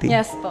individuality.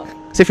 Yes po.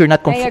 So if you're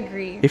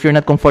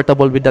not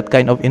comfortable with that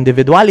kind of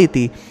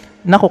individuality,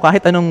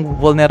 kahit anong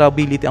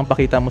vulnerability ang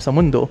pakita mo sa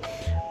mundo,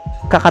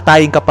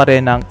 kakatayin ka pa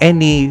rin ng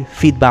any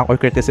feedback or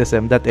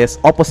criticism that is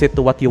opposite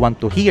to what you want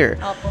to hear.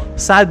 Opo.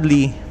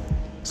 Sadly,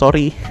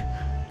 sorry,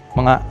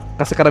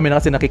 kasi karamihan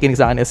kasi nakikinig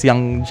sa akin is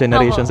young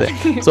generations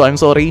So I'm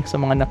sorry sa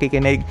mga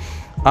nakikinig.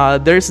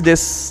 There is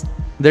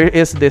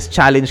this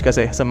challenge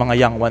kasi sa mga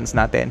young ones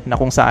natin na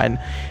kung saan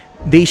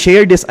they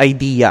share this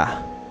idea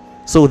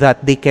so that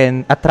they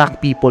can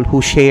attract people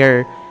who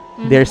share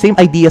their same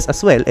ideas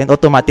as well, and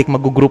automatic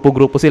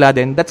magugrupo-grupo sila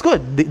then that's good.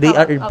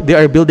 They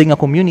are building a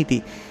community.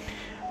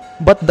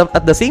 But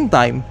at the same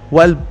time,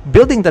 while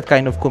building that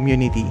kind of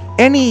community,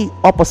 any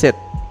opposite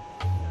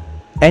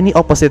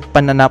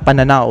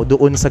pananaw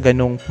doon sa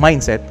ganung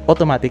mindset,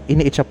 automatic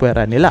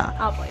iniitsapwera nila.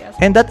 Yes.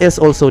 And that is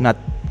also not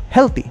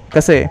healthy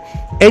kasi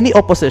any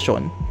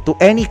opposition to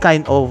any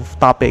kind of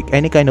topic,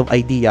 any kind of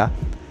idea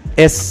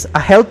is a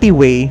healthy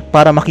way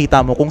para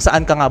makita mo kung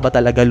saan ka nga ba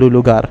talaga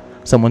lulugar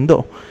sa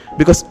mundo.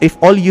 Because if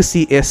all you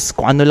see is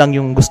kung ano lang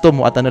yung gusto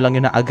mo at ano lang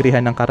yung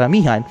naagrihan ng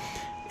karamihan,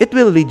 it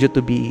will lead you to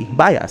be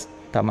biased.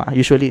 Tama.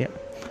 Usually,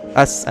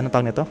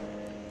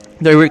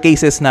 there were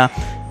cases na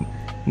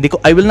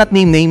I will not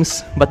name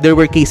names, but there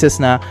were cases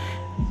na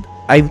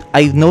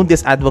I've known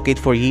this advocate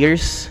for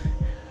years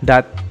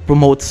that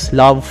promotes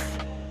love,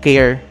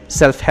 care,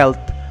 self-help,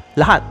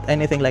 lahat,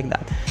 anything like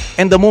that.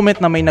 And the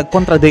moment na may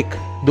nag-contradict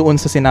doon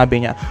sa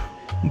sinabi niya,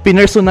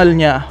 pinersonal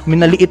niya,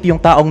 minaliit yung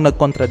taong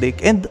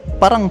nag-contradict. And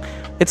parang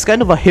it's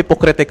kind of a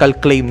hypocritical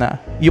claim na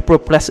you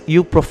profess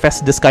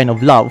this kind of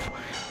love,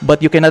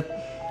 but you cannot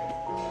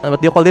what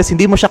do you call this?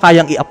 Hindi mo siya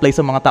kayang i-apply sa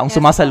mga taong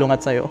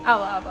sumasalungat sa'yo.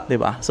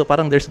 Diba? So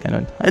parang there's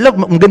ganun. I love,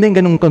 maganda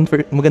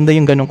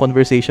yung ganung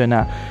conversation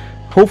na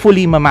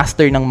hopefully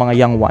ma-master ng mga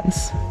young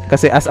ones.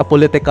 Kasi as a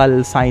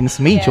political science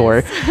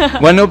major,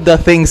 one of the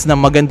things na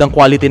magandang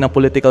quality ng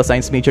political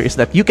science major is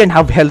that you can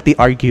have healthy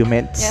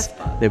arguments. Yes.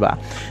 Diba?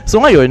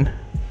 So ngayon,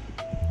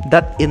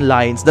 that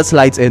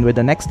slides in with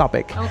the next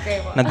topic.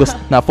 Okay.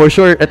 Na for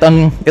sure,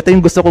 ito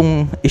yung gusto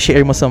kong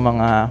i-share mo sa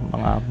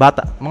mga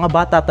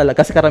bata talaga.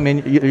 Kasi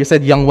karamihan, you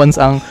said young ones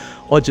ang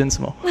audience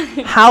mo.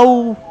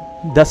 How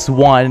does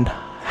one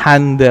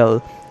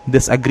handle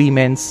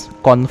disagreements,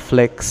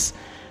 conflicts,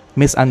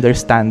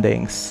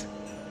 misunderstandings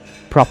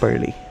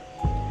properly?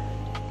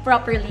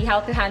 Properly, how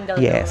to handle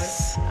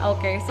Yes. those?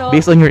 Okay, so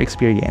based on your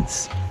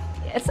experience.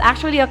 It's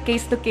actually a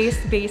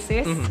case-to-case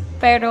basis.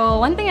 Pero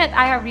one thing that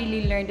I have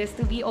really learned is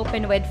to be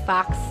open with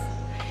facts.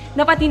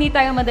 Dapat hindi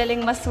tayo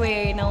madaling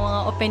masway ng mga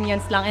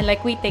opinions lang and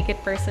like we take it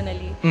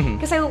personally.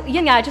 Kasi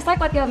yun nga, just like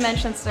what you have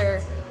mentioned, sir,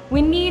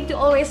 we need to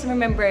always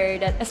remember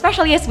that,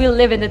 especially as we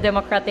live in a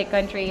democratic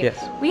country,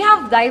 we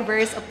have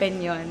diverse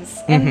opinions.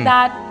 And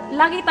that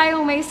lagi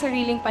tayong may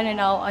sariling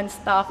pananaw on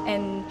stuff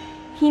and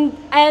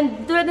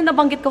tulad na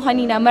nabanggit ko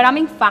kanina,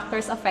 maraming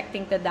factors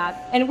affecting to that.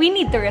 And we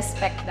need to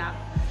respect that,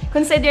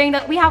 considering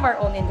that we have our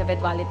own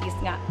individualities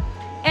nga.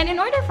 And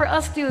in order for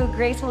us to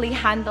gracefully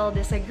handle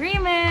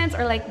disagreements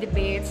or like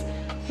debates,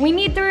 we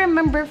need to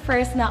remember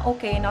first na,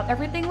 okay, not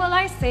everything what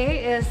I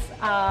say is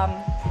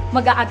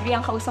mag-a-agree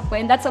ang kausap ko,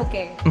 and that's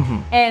okay.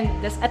 And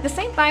at the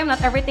same time,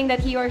 not everything that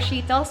he or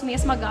she tells me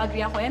is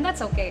mag-a-agree ako, and that's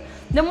okay.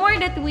 The more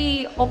that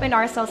we open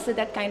ourselves to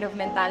that kind of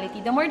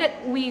mentality, the more that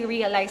we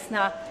realize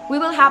na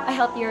we will have a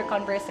healthier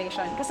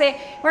conversation. Kasi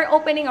we're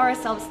opening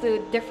ourselves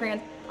to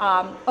different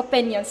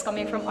opinions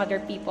coming from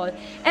other people.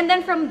 And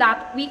then from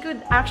that, we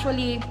could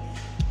actually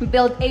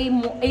build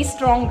a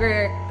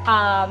stronger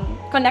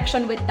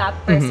connection with that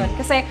person.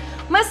 Kasi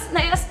mas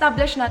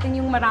na-establish natin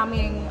yung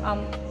maraming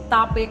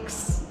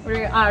topics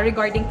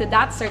regarding to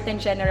that certain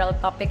general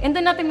topic. And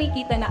then natin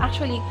makikita na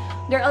actually,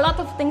 there are a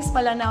lot of things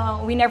pala na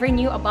we never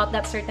knew about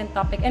that certain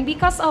topic. And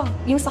because of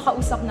yung sa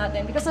kausap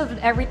natin, because of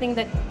everything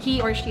that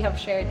he or she have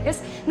shared, is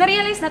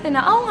na-realize natin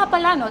na, nga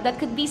pala, no, that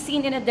could be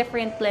seen in a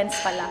different lens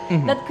pala.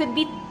 That could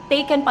be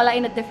taken pala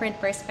in a different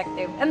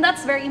perspective. And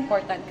that's very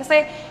important.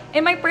 Kasi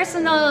in my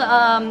personal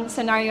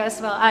scenario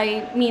as well,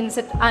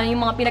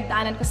 yung mga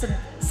pinagdaanan ko sa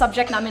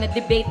subject namin na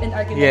debate and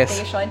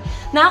argumentation,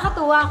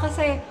 nakakatuwa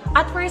kasi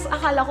at first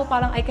akala ko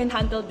parang I can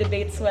handle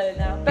debates well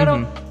na.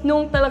 Pero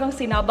nung talagang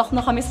sinabak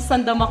na kami sa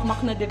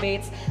sandamakmak na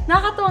debates,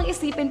 nakakatuwang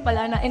isipin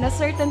pala na in a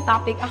certain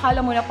topic,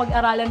 akala mo na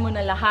pag-aralan mo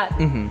na lahat.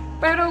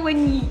 Pero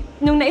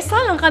nung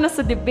naisalang ka na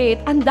sa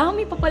debate, ang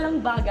dami pa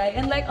palang bagay.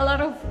 And like a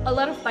lot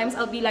of times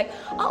I'll be like,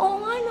 oo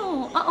nga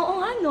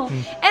no.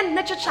 And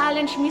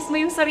na-challenge mismo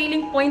yung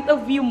sariling point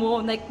of view mo.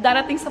 Like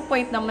darating sa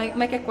point na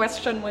may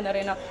question mo na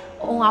rin na,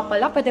 oo nga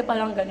pala, pwede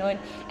palang ganun.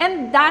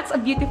 And that's a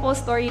beautiful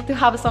story to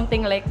have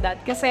something like that.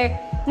 Kasi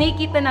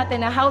nakikita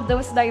natin na how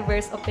those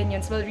diverse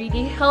opinions will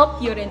really help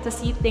you rin to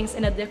see things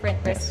in a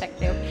different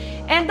perspective.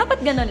 And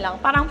dapat ganun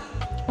lang. Parang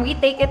we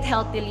take it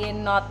healthily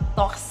and not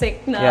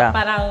toxic na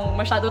parang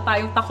masyado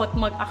tayong takot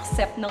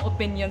mag-accept ng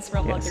opinions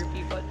from other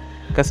people.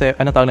 Kasi,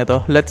 tawag nito?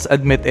 Let's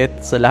admit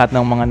it sa lahat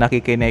ng mga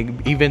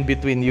nakikinig, even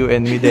between you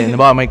and me din.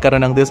 Baka may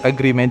karoon ng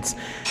disagreements.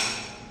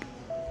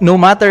 No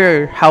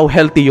matter how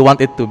healthy you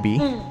want it to be,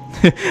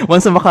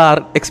 once na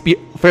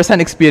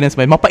first-hand experience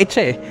mo, mapait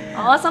siya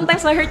Oo,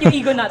 sometimes na-hurt yung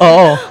ego natin.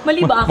 Oo.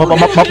 Mali ba ako?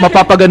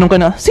 Mapapaganon ka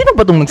na, sino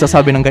ba itong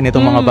nagsasabi ng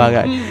ganitong mga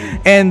bagay?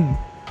 And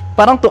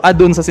parang to add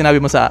dun sa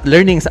sinabi mo sa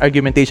learning sa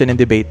argumentation and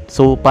debate,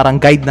 so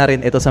parang guide na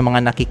rin ito sa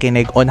mga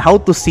nakikinig on how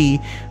to see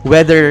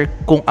whether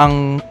kung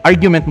ang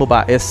argument mo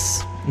ba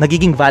is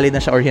nagiging valid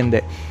na siya or hindi.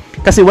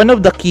 Kasi one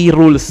of the key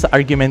rules sa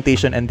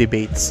argumentation and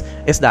debates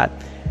is that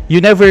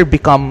you never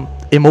become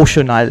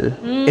emotional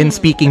in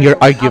speaking your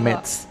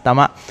arguments.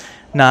 Tama?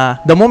 Na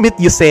the moment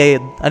you say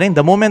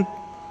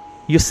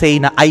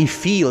na I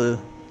feel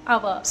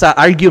sa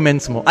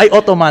arguments mo, ay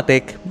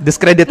automatic,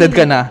 discredited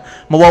ka na,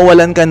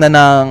 mawawalan ka na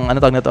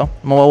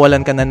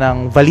ng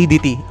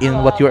validity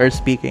in what you are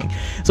speaking.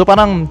 So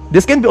parang,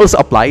 this can be also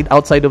applied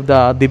outside of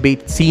the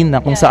debate scene na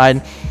kung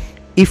saan,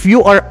 if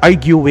you are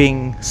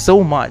arguing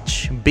so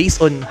much based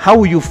on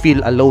how you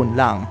feel alone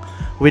lang,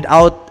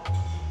 without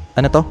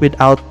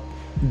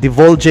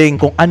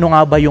divulging kung ano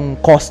nga ba yung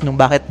cause nung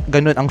bakit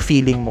ganun ang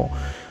feeling mo,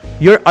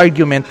 your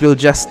argument will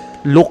just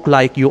look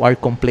like you are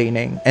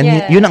complaining.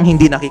 And yun ang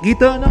hindi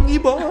nakikita ng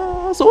iba.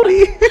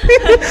 Sorry.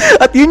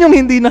 At yun yung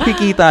hindi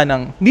nakikita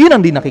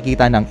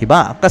ng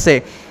iba.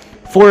 Kasi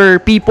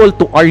for people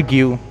to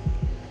argue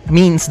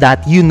means that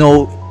you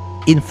know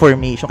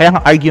information. Kaya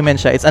nga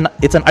argument siya,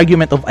 it's an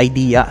argument of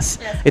ideas.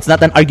 It's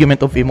not an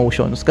argument of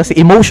emotions. Kasi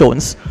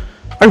emotions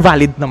are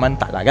valid naman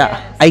talaga.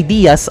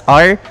 Ideas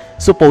are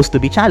supposed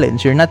to be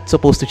challenged. You're not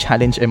supposed to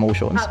challenge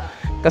emotions.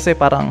 Kasi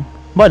parang,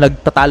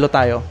 nagtatalo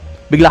tayo.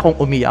 Bigla akong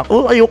umiyak.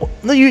 Oh, ayoko.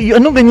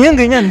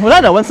 Ganyan. Wala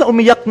na. Once na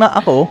umiyak na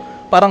ako,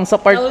 parang sa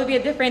part... That will be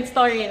a different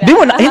story. Hindi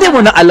mo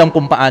na alam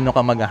kung paano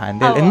ka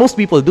mag-handle. And most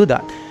people do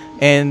that.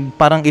 And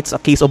parang it's a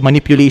case of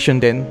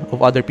manipulation din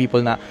of other people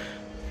na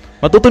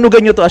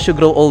matutunugan nyo to as you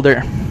grow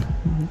older.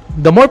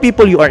 The more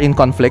people you are in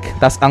conflict,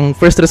 tas ang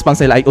first response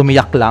nila ay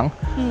umiyak lang,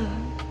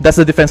 that's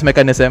the defense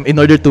mechanism in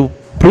order to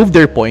prove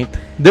their point.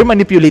 They're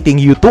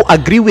manipulating you to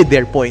agree with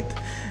their point.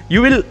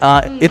 You will,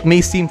 it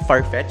may seem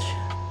far-fetched,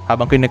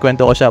 habang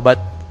kinikwento ko siya,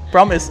 but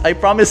I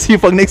promise you,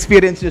 pag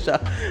na-experience nyo siya,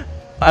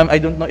 I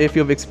don't know if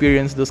you've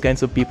experienced those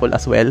kinds of people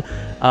as well,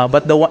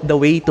 but the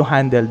way to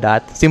handle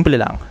that, simple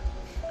lang.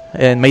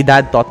 And my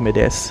dad taught me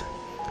this,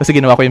 kasi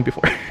ginawa ko yun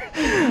before.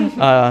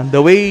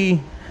 The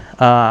way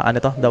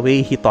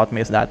he taught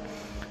me is that,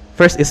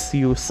 first is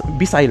you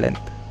be silent.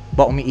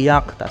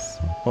 Umiiyak, tas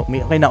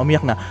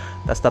umiyak na,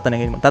 tas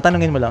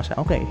tatanungin mo lang siya,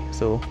 okay,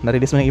 so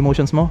na-release mo yung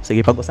emotions mo, sige,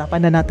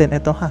 pag-usapan na natin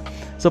ito, ha.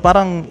 So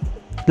parang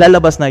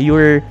lalabas na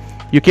you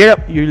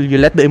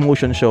let the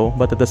emotion show,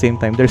 but at the same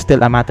time there's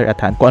still a matter at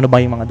hand, kung ano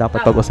ba yung mga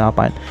dapat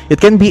pag-usapan.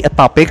 It can be a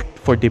topic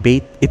for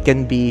debate, it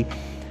can be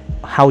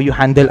how you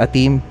handle a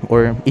team,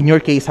 or in your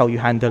case, how you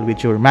handle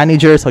with your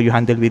managers, how you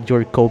handle with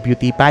your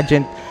co-beauty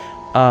pageant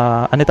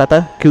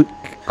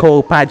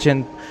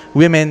co-pageant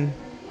women.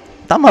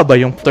 Tama ba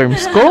yung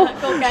terms ko?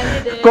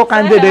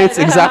 Co-candidates,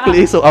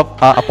 exactly. So,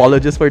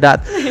 apologies for that.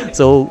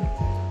 So,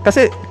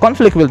 kasi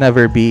conflict will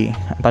never be,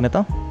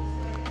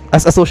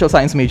 as a social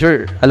science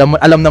major,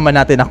 alam naman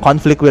natin na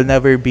conflict will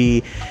never be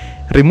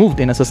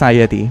removed in a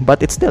society, but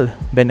it's still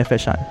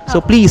beneficial.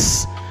 So,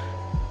 please,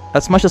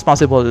 as much as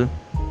possible,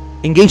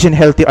 engage in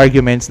healthy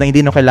arguments na hindi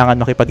na kailangan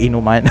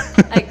makipag-inuman.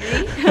 Agree.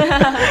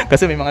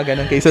 Kasi may mga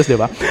ganong cases, di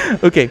ba?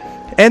 Okay.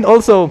 And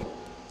also,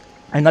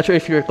 I'm not sure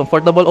if you're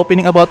comfortable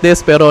opening about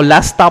this, pero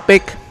last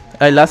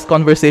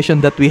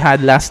conversation that we had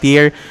last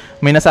year,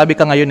 may nasabi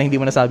ka ngayon na hindi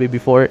mo nasabi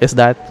before, is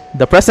that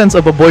the presence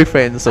of a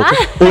boyfriend. So,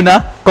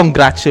 una,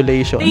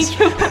 congratulations.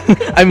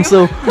 Thank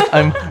you.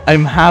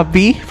 I'm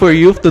happy for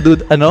you to do,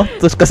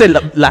 kasi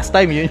last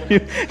time,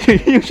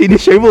 yung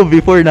sinishare mo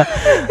before na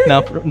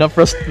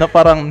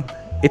parang,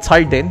 it's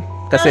hard din,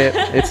 kasi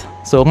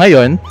so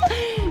ngayon,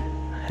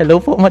 hello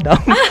po, madam.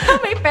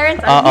 My parents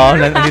are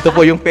here. Nandito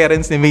po yung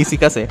parents ni Macy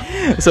kasi.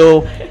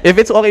 So,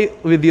 if it's okay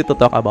with you to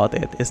talk about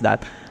it, is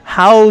that,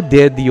 how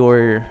did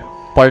your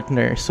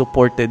partner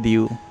supported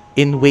you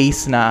in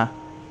ways na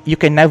you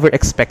can never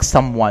expect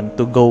someone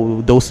to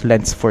go those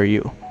lengths for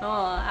you.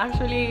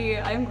 Actually,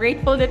 I'm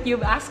grateful that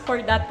you've asked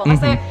for that po.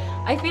 Kasi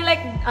I feel like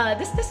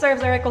this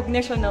deserves a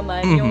recognition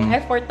naman. Yung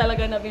effort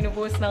talaga na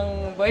binubuhos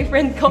ng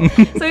boyfriend ko.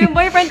 So yung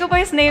boyfriend ko po,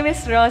 his name is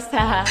Ross.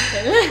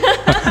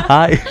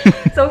 Hi.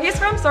 So he's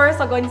from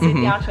Sorsogon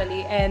City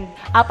actually. And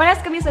parehas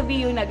kami sa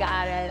BU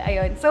nag-aaral.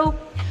 Ayun. So,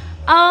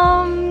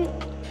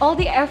 all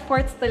the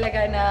efforts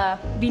talaga na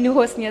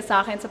binuhos niya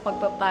sa akin sa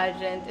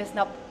pagpa-pageant is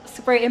not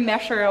super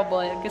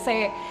immeasurable.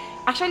 Kasi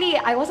actually,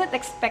 I wasn't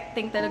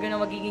expecting talaga na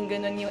magiging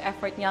ganun yung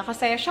effort niya.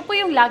 Kasi siya po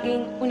yung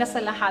laging una sa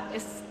lahat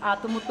is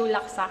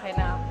tumutulak sa akin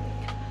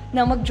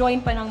na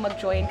mag-join pa ng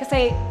mag-join.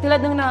 Kasi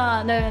tulad nung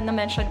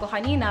na-mention ko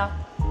kanina,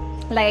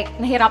 like,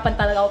 nahirapan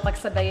talaga ako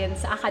pagsabayin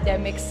sa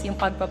academics yung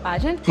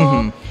pagpa-pageant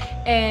ko.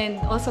 And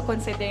also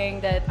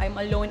considering that I'm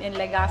alone in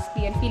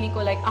Legazpi and feeling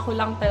ko like ako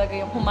lang talaga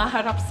yung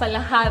humaharap sa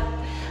lahat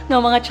ng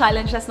mga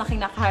challenges na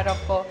kinakaharap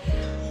ko.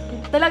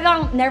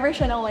 Talagang never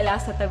siya nawala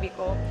sa tabi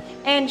ko.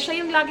 And siya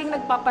yung laging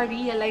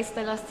nagpaparealize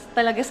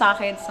talaga sa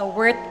akin sa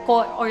worth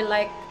ko or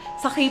like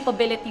sa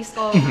capabilities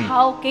ko,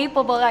 how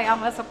capable I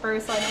am as a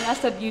person and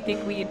as a beauty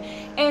queen.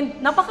 And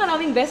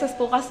napakaraming beses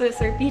po kasi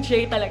Sir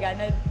PJ talaga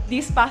na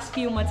these past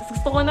few months,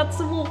 gusto ko na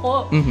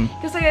sumuko.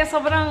 Kasi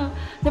sobrang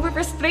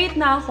napfrustrate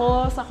na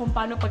ako sa kung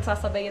paano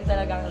pagsasabayin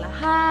talaga ang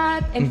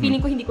lahat. And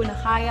feeling ko hindi ko na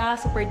kaya,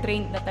 super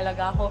drained na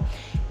talaga ako.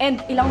 And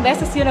ilang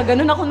beses yun na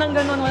ganun ako ng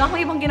ganun. Wala akong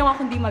ibang ginawa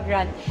kundi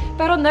mag-run.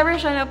 Pero never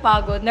siya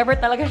napagod. Never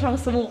talaga siyang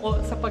sumuko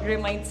sa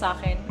pag-remind sa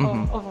akin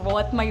of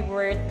what my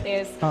worth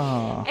is.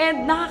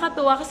 And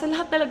nakakatuwa kasi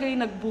lahat talaga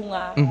yung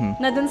nagbunga.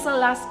 Na dun sa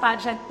last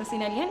pageant na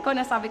sinalihan ko,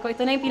 nasabi ko,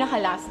 ito na yung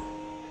pinaka-last.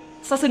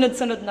 Sa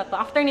sunod-sunod na to.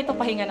 After nito,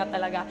 pahinga na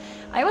talaga.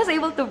 I was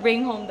able to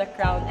bring home the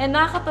crown. And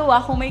nakakatuwa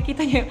kung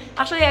makikita niyo.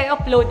 Actually, I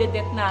uploaded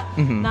it na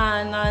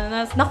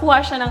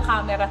nakuha siya ng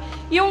camera.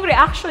 Yung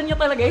reaction niya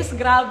talaga is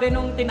grabe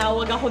nung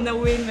tinawag ako na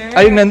winner.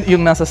 Ay,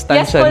 yung nasa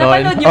stand siya noon. Yes,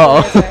 napanood niyo po.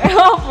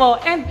 Opo.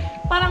 And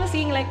parang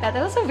seeing like that,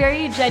 it was a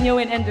very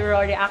genuine and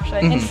raw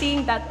reaction. And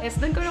seeing that is,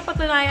 dun ko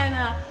napatunayan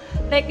na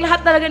like,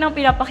 lahat talaga ng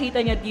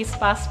pinapakita niya these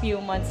past few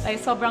months ay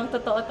sobrang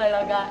totoo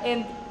talaga.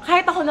 And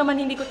kahit ako naman,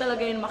 hindi ko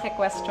talaga yun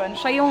maki-question.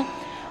 Siya yung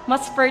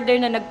mas further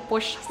na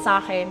nag-push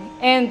sa akin.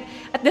 And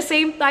at the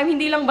same time,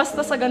 hindi lang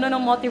basta sa gano'n ng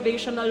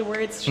motivational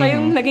words. Siya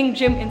yung naging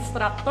gym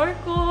instructor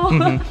ko.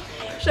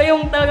 Siya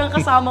yung talagang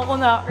kasama ko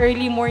na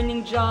early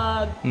morning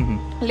jog,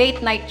 late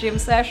night gym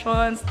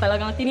sessions.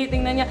 Talagang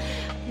tinitingnan niya.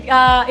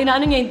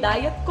 Inaano niya yung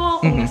diet ko,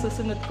 kung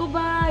nasusunod ko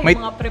ba,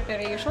 yung mga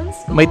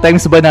preparations ko. May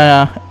times ba na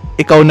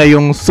ikaw na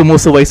yung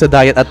sumusuway sa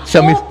diet at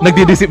siya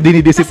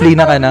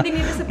dinidisiplina ka na?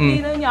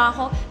 Dinidisiplina niya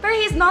ako. Pero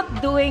he's not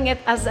doing it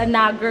as a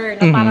nagger,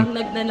 na parang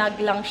nagnanag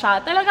lang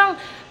siya. Talagang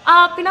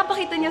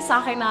pinapakita niya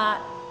sa akin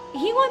na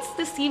he wants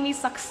to see me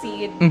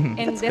succeed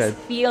in this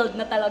field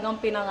na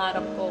talagang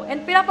pinangarap ko.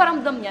 And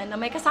pinaparamdam niya na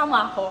may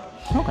kasama ako.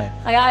 Okay.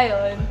 Kaya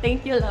yun,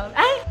 thank you love.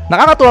 Ay!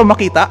 Nakakatuwa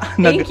makita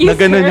na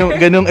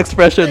ganung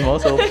expression mo.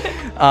 So,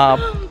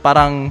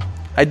 parang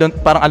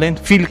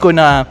feel ko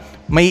na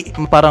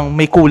parang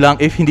may kulang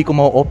if hindi ko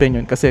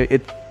ma-open yun kasi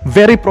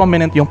very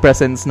prominent yung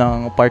presence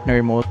ng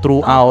partner mo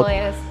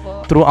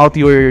throughout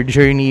your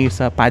journey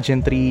sa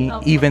pageantry,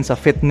 even sa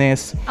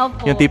fitness.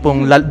 Yung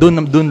tipong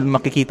dun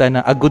makikita na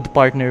a good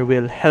partner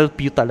will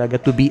help you talaga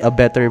to be a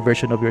better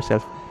version of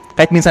yourself.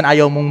 Kahit minsan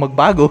ayaw mong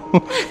magbago,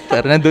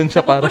 pero nandun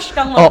siya para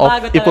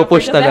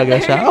ipupush talaga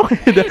siya.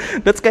 Okay,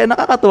 that's kaya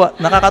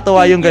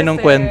nakakatuwa yung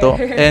ganong kwento,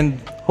 and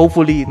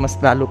hopefully mas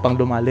lalo pang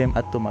lumalim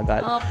at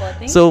tumagal.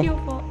 Thank you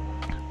po.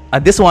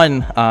 This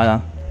one,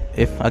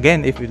 if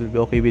it will be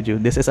okay with you,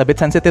 this is a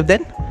bit sensitive din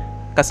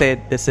kasi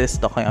this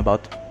is talking about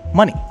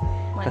money.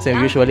 Kasi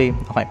usually,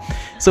 okay.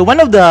 So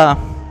one of the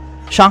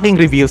shocking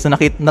reveals na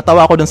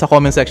natawa ko dun sa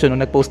comment section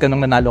nung nag-post ka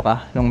nung nanalo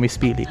ka, nung Miss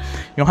Pili.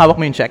 Yung hawak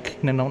mo yung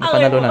check nung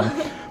panalo na.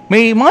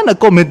 May mga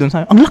nag-comment dun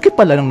sa, ang laki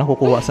pala nang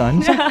nakukuha sa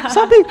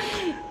sabi.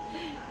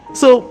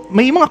 So,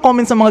 may mga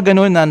comments sa mga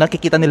ganun na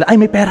nakikita nila, ay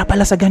may pera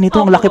pala sa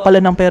ganito, ang laki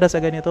pala ng pera sa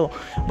ganito.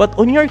 But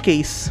on your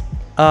case,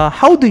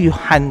 how do you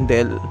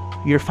handle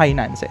your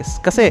finances?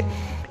 Kasi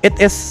it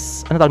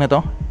is,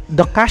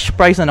 the cash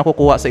prize na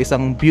nakukuha sa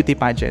isang beauty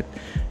pageant,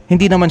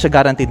 hindi naman siya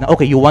guaranteed na,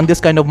 okay, you want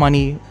this kind of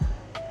money,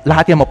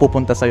 lahat yan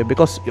mapupunta sa'yo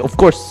because, of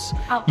course,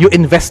 you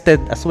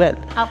invested as well.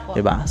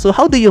 Diba? So,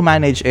 how do you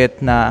manage it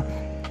na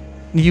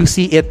you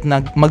see it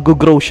na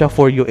mag-grow siya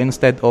for you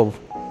instead of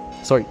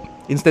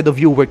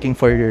you working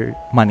for your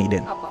money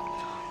din?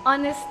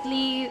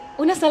 Honestly,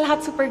 una sa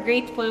lahat, super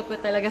grateful ko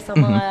talaga sa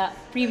mga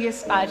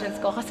previous pageants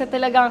ko. Kasi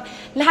talagang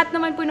lahat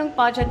naman po ng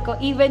pageant ko,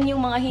 even yung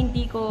mga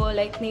hindi ko,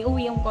 like,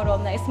 naiuwi yung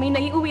corona, is may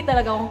naiuwi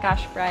talaga akong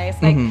cash prize.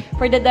 Like,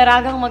 for the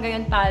Daragang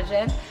Magayon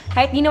pageant,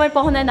 kahit di naman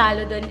po ako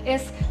nanalo dun,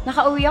 is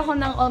nakauwi ako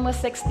ng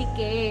almost 60K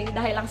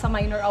dahil lang sa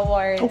minor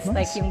awards. Nice.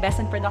 Like, yung best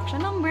in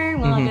production number,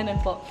 mga ganun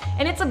po.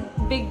 And it's a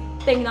big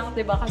thing na,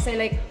 diba? Kasi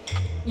like,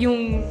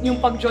 yung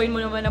pag-join mo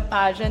naman ng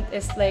pageant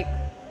is like,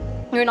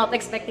 you're not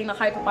expecting na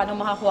kahit paano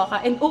makakuha ka.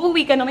 And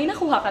uuwi ka na may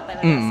nakuha ka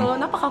talaga. So,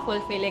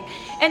 napaka-fulfilling.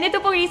 And ito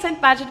po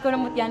recent pageant ko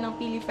na mutya ng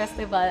Pili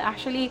Festival.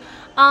 Actually,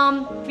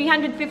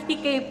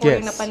 350K po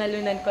yung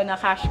napanalunan ko na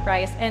cash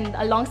prize. And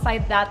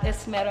alongside that is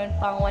meron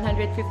pang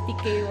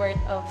 150K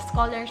worth of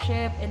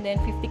scholarship and then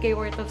 50K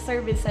worth of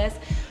services.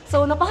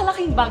 So,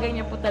 napakalaking bagay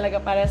niya po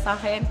talaga para sa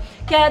akin.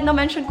 Kaya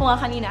na-mention ko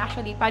nga kanina,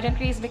 actually,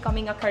 pageantry is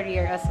becoming a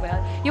career as well.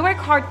 You work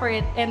hard for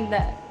it and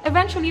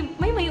eventually,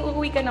 may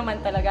uuwi ka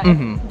naman talaga if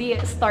the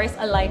stars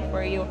align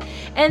for you.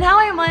 And how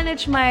I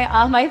manage my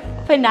my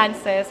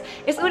finances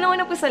is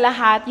una-una po sa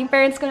lahat, yung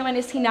parents ko naman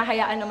is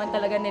hinahayaan naman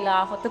talaga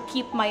nila ako to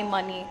keep my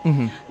money.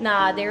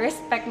 Na they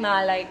respect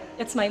na like,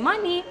 it's my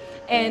money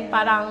and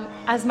parang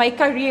as my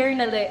career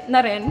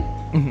na rin,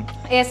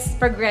 is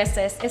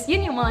progresses, is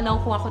yun yung mga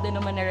nakukuha ko din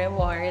naman na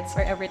rewards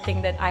for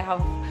everything that I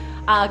have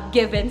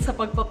given sa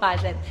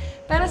pagpapageant.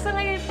 Pero sa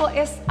ngayon po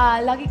is,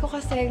 lagi ko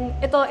kasing,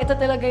 ito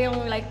talaga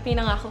yung like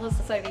pinangako ko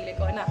sa sarili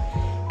ko na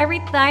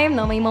every time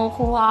na may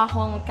makukuha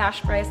akong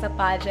cash prize sa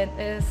pageant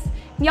is,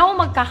 hindi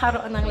ako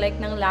magkakaroon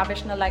ng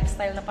lavish na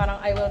lifestyle na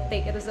parang I will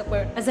take it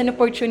as an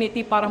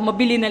opportunity para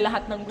mabili na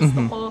lahat ng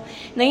gusto ko.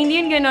 Na hindi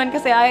yun ganoon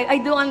kasi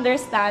I do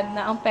understand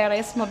na ang pera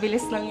is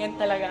mabilis lang yan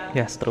talaga.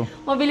 Yes, true.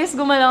 Mabilis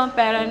gumalaw ang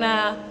pera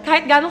na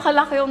kahit gano'ng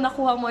kalaki yung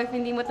nakuha mo if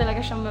hindi mo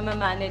talaga siya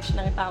ma-manage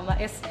ng tama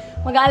is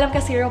mag-aalam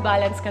ka zero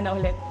balance ka na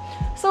ulit.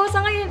 So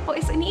sa ngayon po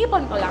is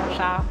iniipon ko lang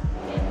siya.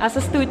 As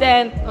a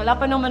student, wala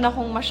pa naman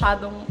akong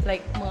masyadong like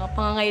mga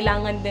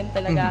pangangailangan din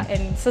talaga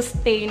and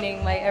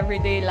sustaining my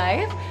everyday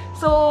life.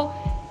 So,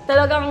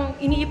 talagang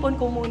iniipon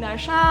ko muna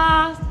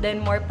siya,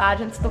 then more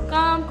pageants to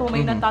come. Kung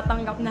may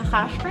natatanggap na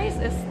cash prize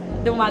is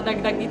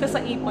dumadagdag dito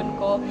sa ipon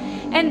ko.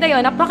 And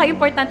ayun,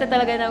 napaka-importante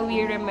talaga na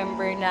we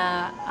remember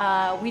na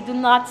we do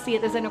not see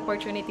it as an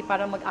opportunity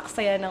para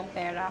mag-aksaya ng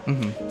pera.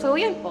 So,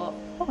 yun po.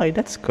 Okay,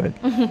 that's good.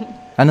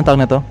 Anong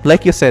tawag na to?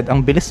 Like you said,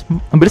 ang bilis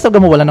na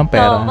mawala ng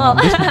pera.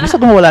 Bilis na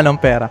mawala ng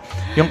pera.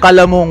 Yung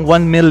kala mong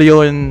 1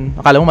 million,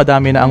 akala mo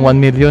madami na ang 1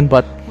 million,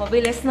 but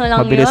mabilis na lang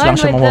mabilis yun lang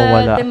siya with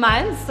mawawala. the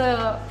demands sa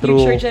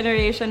future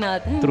generation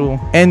natin. True.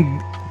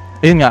 And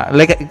yun nga,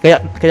 like,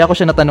 kaya ko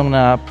siya natanong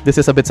na this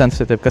is a bit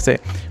sensitive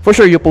kasi for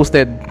sure you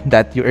posted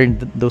that you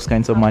earned those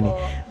kinds of money.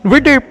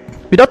 Were there,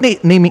 without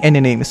naming any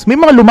names, may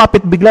mga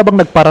lumapit bigla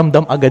bang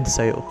nagparamdam agad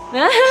sa'yo?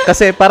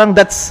 Kasi parang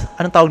that's,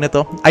 anong tawag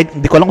nito?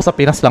 Di ko alam kung sa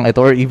Pinas lang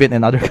ito or even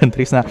in other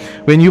countries na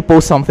when you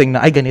post something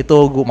na, ay ganito,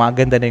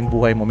 gumaganda na yung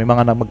buhay mo, may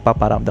mga na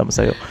magpaparamdam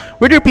sa'yo.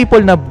 Were there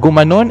people na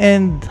gumanon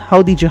and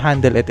how did you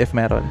handle it if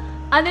meron?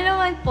 Ano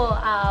naman po,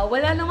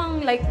 wala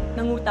namang like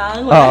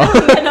nangutang,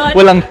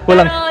 walang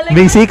like,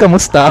 Macy,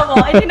 kamusta?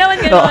 Oo, hindi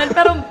naman gano'n.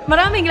 Pero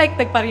maraming like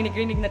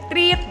nagparinig-rinig na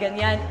treat,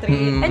 ganyan,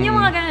 treat. And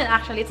yung mga ganyan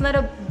actually, it's not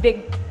a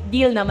big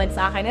deal naman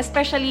sa akin.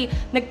 Especially,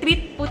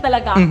 nag-treat po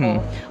talaga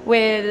ako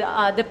with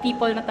the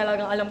people na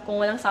talagang alam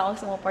kong walang sawang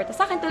sumuporta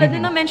sa akin. Tulad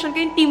din na-mention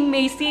ko yung Team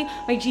Macy,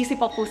 may GC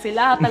pa po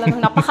sila. Talagang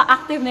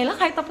napaka-active nila.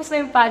 Kahit tapos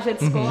na yung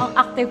pageants ko, ang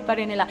active pa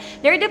rin nila.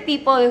 They're the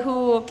people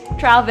who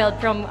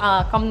traveled from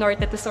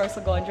Norte to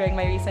Sorsogon during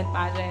my recent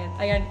pageant.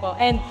 Ayan po.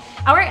 And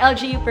our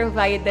LGU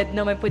provided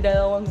naman po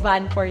dalawang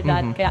van for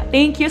that. Kaya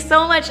thank you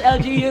so much,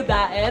 LGU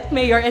Daet,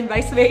 Mayor and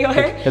Vice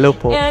Mayor. Hello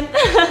po. And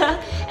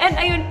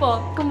ayun po,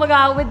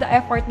 kumbaga with the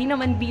effort, di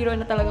naman biro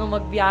na talagang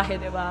magbiyahe,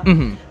 di ba?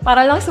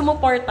 Para lang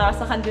sumuporta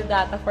sa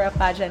kandidata for a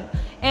pageant.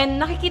 And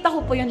nakikita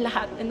ko po yun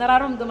lahat. And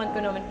nararamdaman ko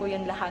naman po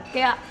yun lahat.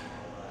 Kaya,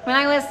 when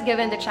I was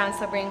given the chance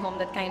to bring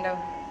home that kind of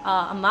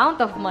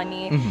amount of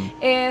money,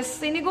 is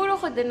siniguro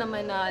ko din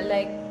naman na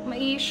like,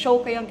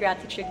 mai-show ko yung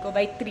gratitude ko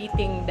by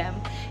treating them.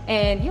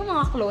 And yung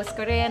mga close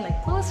ko rin, like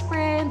close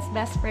friends,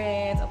 best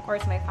friends, of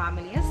course my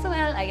family as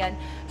well, ayan.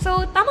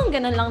 So, tamang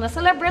ganun lang na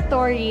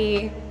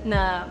celebratory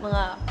na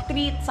mga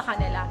treat sa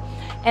kanila.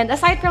 And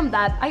aside from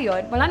that,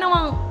 ayun, wala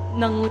namang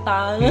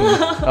nangutang.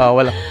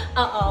 Wala.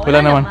 Wala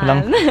naman.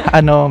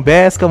 Walang,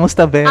 Bes,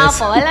 kamusta, Bes?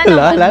 Apo, wala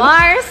naman.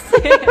 Mars.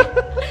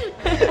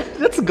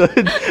 That's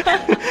good.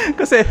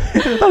 Kasi,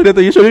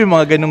 usually may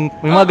mga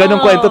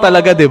ganong kwento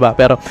talaga, di ba?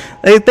 Pero,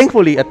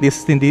 thankfully, at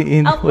least,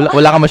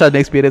 wala ka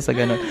masyadong experience sa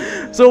ganon.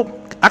 So,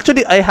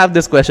 actually, I have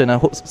this question.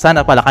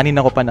 Sana pala,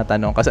 kanina ko pa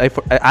natanong. Kasi I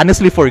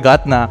honestly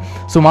forgot na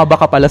sumaba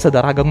ka pala sa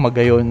Daragang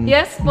Magayon.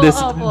 Yes po,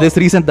 this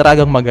recent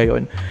Daragang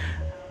Magayon.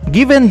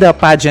 Given the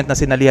pageant na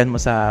sinalihan mo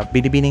sa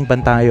Binibining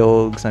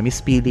Bantayog, sa Miss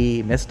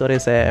Pili, Miss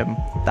Tourism,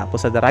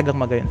 tapos sa Daragang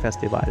Magayon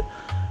Festival,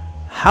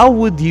 how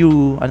would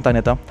you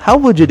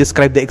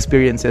describe the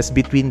experiences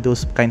between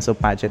those kinds of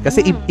pageant?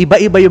 Kasi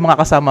iba-iba yung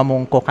mga kasama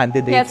mong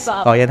co-candidates.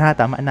 Yes, yan ha,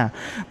 tama na.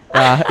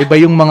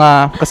 Iba yung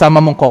mga kasama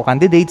mong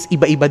co-candidates,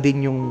 iba-iba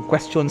din yung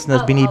questions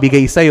na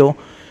binibigay sa'yo.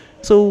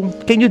 So,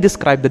 can you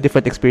describe the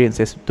different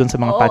experiences dun sa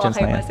mga pageants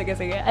na yan?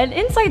 Sige. An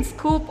inside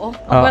scoop of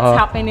what's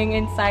happening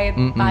inside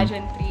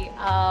pageantry.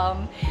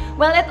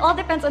 Well, it all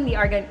depends on the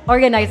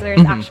organizers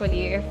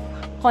actually, if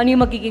kung ano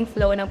yung magiging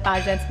flow ng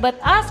pageants. But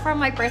as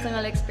from my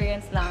personal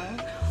experience lang,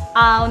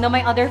 na may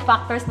other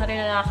factors na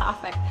rin na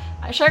nakaka-affect.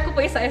 Share ko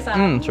po isa-isa.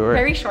 Sure.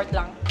 Very short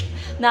lang.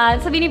 Na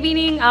sa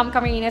Binibining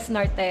Camarines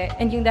Norte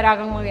and yung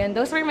Daragang Magayon,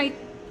 those were my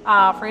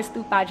first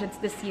 2 pageants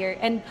this year.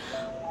 And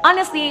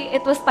honestly,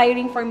 it was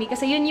tiring for me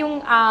kasi yun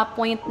yung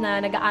point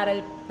na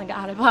nag-aaral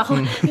pa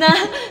ako na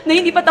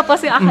hindi pa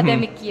tapos yung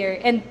academic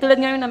year. And tulad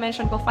nga yung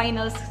na-mention ko,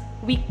 finals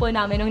week po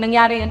namin nung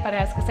nangyari yan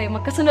parehas kasi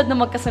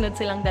magkasunod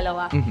silang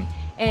dalawa.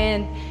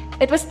 And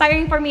it was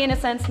tiring for me in a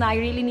sense na I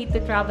really need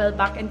to travel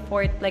back and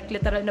forth, like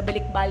literal na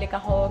balik-balik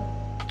ako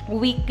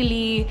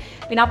weekly,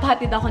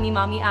 pinapahatid ako ni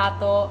Mami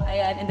Ato,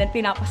 ayan, and then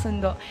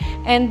pinapasundo.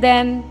 And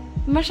then,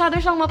 masyado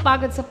siyang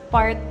mapagod sa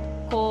part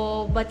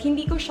ko, but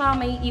hindi ko siya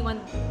may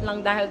iwan lang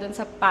dahil dun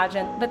sa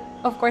pageant. But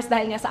of course,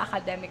 dahil nga sa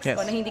academics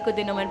ko, na hindi ko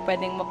din naman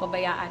pwedeng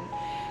mapabayaan.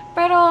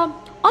 Pero,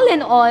 all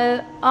in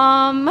all,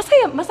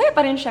 masaya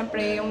pa rin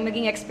syempre yung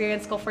naging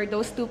experience ko for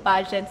those 2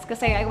 pageants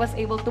kasi I was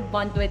able to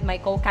bond with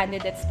my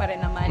co-candidates pa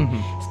rin naman.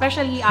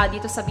 Especially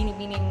dito sa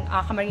Binibining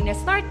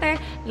Camarines Norte,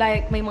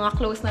 like may mga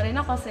close na rin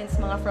ako since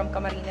mga from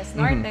Camarines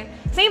Norte.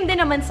 Same din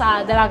naman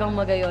sa Dalagang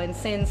Magayon,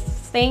 since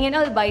staying in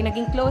Albay,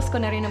 naging close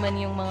ko na rin naman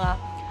yung mga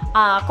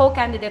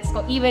co-candidates ko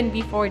even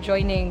before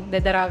joining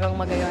the Dalagang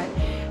Magayon.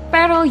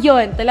 Pero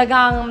yun,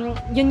 talagang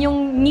yun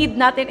yung need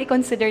natin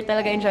i-consider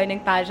talaga in joining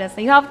pageants.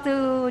 You have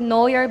to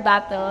know your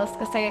battles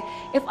kasi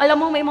if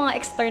alam mo may mga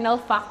external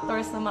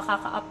factors na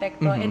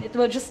makaka-apekto and it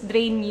will just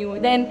drain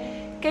you, then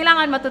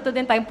kailangan matuto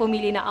din tayong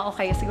pumili na,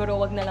 okay, siguro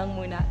wag na lang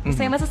muna.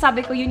 Kasi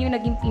masasabi ko, yun yung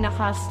naging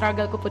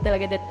pinaka-struggle ko po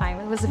talaga that time.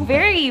 It was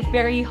very,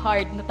 very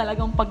hard na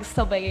talagang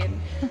pagsabayin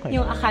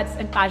yung ACADS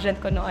and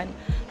pageant ko noon.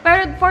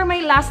 Pero for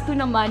my last 2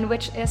 naman,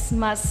 which is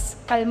mas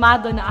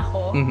kalmado na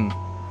ako,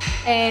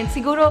 and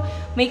siguro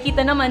may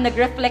kita naman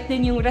nag-reflect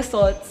din yung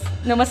results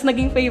na mas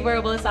naging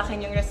favorable sa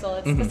akin yung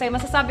results. Kasi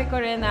masasabi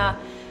ko rin na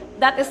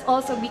that is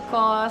also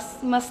because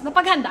mas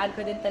napaghandaan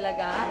ko din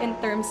talaga in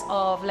terms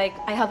of like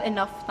I have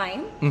enough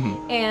time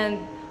and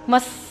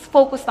mas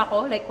focused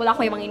ako. Like wala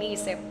ko yung mga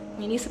iniisip.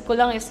 Iniisip ko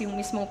lang is yung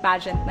mismong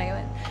pageant na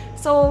yun.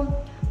 So,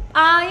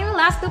 yung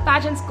last 2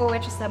 pageants ko,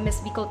 which is the Miss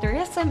Bicol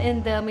Tourism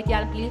and the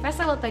Mutyalang Pili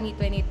Festival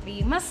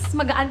 2023, mas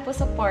magaan po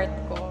sa part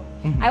ko.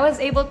 I was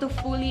able to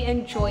fully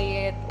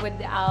enjoy it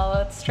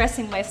without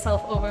stressing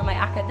myself over my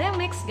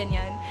academics,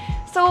 ganyan.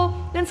 So,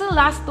 dun sa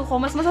last 2 ko,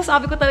 mas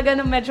masasabi ko talaga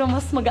na medyo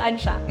mas magaan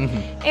siya.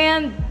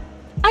 And,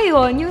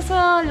 ayun, yung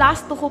sa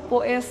last 2 ko po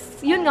is,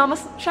 yun nga,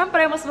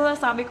 syempre, mas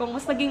masasabi ko,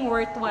 mas naging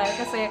worthwhile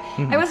kasi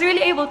I was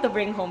really able to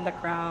bring home the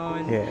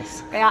crown.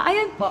 Yes. Kaya,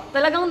 ayun po,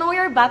 talagang know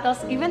your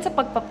battles, even sa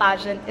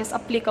pagpa-pageant, is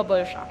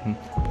applicable siya.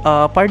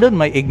 Pardon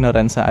my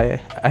ignorance,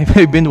 I've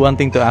been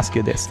wanting to ask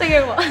you this.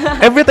 Sige po.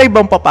 Every time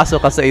bang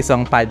papasok ka sa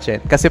isang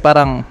pageant? Kasi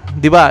parang,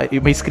 di ba,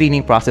 may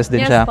screening process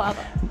din siya. Po,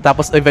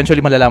 tapos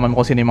eventually malalaman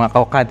mo kung sino yung mga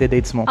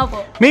candidates mo.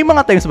 Opo. May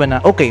mga times ba na,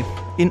 okay,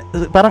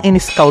 parang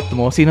in-scout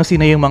mo,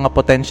 sino-sino yung mga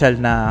potential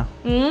na,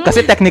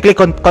 kasi technically,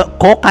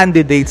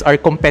 co-candidates are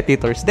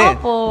competitors din.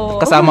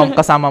 Opo.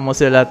 Kasama mo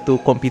sila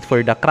to compete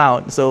for the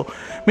crown. So,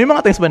 may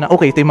mga times ba na,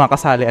 okay, ito yung mga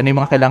kasali, ano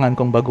yung mga kailangan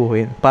kong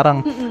baguhin? Parang,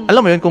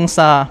 alam mo yun, kung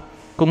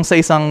sa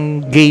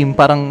isang game,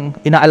 parang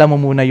inaalam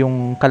mo muna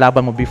yung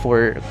kalaban mo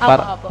before.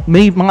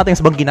 May mga things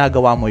bang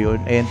ginagawa mo yun?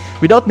 And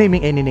without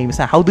naming any names,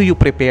 how do you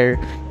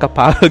prepare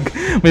kapag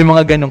may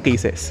mga ganong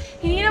cases?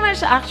 Hindi naman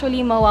siya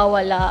actually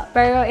mawawala.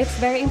 Pero it's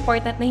very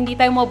important na hindi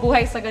tayo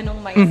mabuhay sa ganong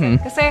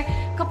mindset. Kasi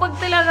kapag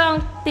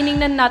talagang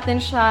tiningnan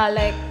natin siya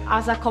like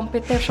as a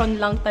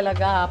competition lang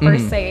talaga per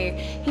se,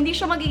 hindi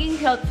siya magiging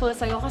helpful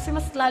sa'yo kasi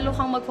mas lalo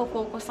kang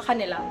magfo-focus sa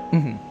kanila.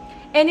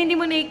 And hindi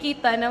mo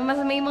nakikita na mas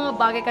may mga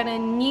bagay ka na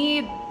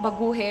need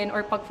baguhin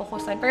or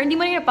pagfokusan. Pero hindi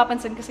mo na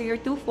napapansin kasi you're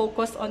too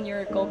focused on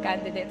your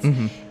co-candidates.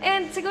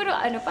 And siguro,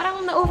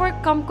 parang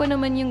na-overcome ko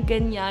naman yung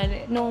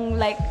ganyan nung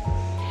like,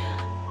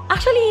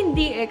 actually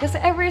hindi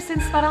kasi ever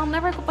since parang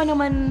never ko pa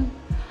naman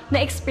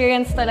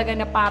na-experience talaga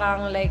na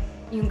parang like,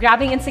 yung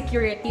grabbing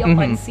insecurity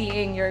upon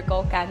seeing your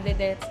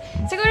co-candidates.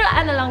 Siguro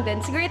lang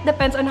din, siguro it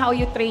depends on how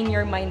you train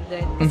your mind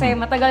din. Kasi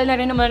matagal na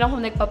rin naman ako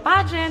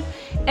nagpa-pageant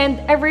and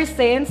ever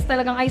since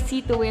talagang I see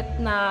to it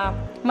na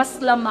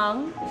mas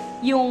lamang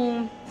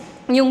yung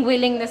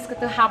willingness ko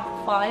to have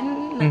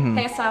fun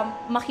kaysa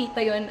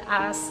makita yun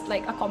as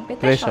like a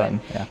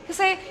competition. Yeah.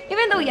 Kasi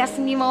even though yes,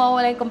 hindi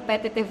mawawala yung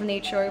competitive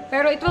nature,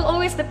 pero it will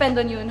always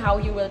depend on you and how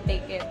you will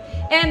take it.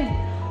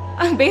 And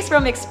based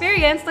from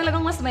experience,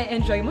 talagang mas may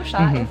enjoy mo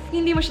siya if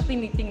hindi mo siya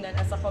tinitingnan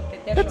as a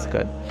competition. That's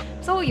good.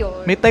 So,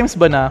 yun. May times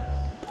ba na,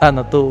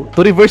 to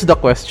reverse the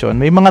question,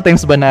 may mga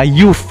times ba na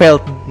you felt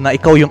na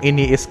ikaw yung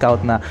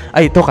ini-scout na,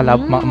 ay, ito,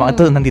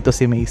 ito, nandito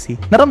si Macy.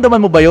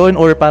 Naramdaman mo ba yun?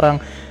 Or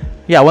parang,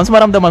 once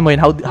maramdaman mo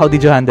yun, how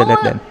did you handle it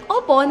then?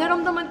 Opo,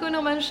 naramdaman ko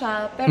naman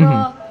siya.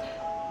 Pero,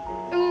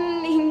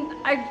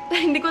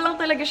 hindi ko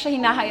lang talaga siya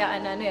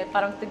hinahayaan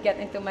parang to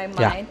get into my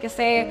mind.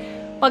 Kasi,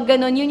 pag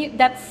ganun,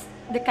 that's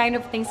the kind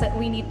of things that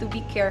we need to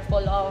be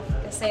careful of.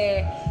 Kasi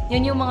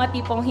yun yung mga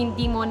tipong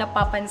hindi mo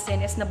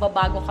napapansin is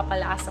nababago ka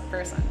pala as a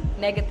person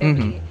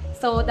negatively.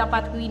 So,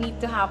 dapat we need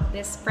to have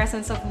this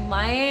presence of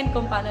mind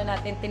kung paano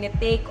natin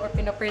tinitake or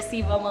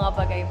pinaperceive ang mga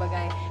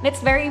bagay-bagay. And it's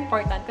very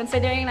important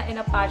considering na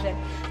in a pageant,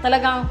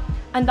 talagang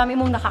ang dami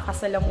mong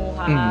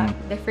nakakasalamuha,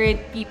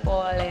 different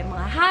people,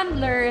 mga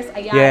handlers,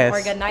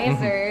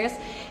 organizers,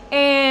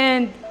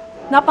 and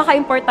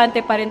napaka-importante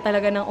pa rin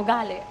talaga ng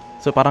ugali.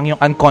 So parang yung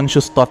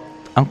unconscious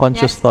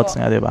thoughts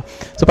nga, 'di ba?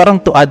 So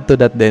parang to add to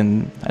that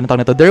din,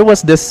 there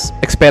was this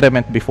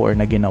experiment before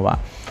na ginawa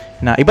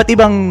na iba't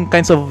ibang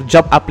kinds of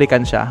job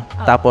applicant siya.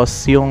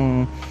 Tapos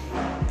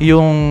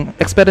yung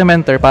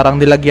experimenter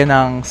parang nilagyan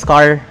ng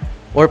scar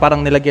or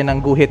parang nilagyan ng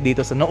guhit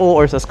dito sa noo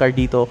or sa scar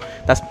dito,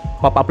 tapos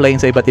papa-applyin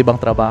sa iba't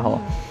ibang trabaho.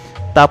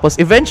 Tapos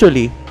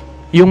eventually,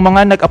 yung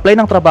mga nag-apply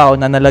ng trabaho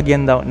na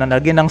nalagyan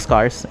ng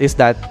scars is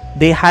that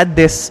they had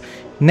this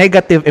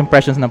negative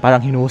impressions na parang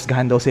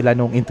hinuhusgahan daw sila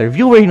nung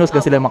interviewer,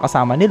 hinuhusgahan sila mga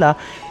kasama nila.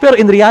 Pero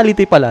in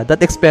reality pala,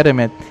 that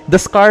experiment, the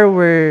scar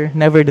were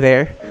never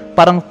there.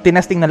 Parang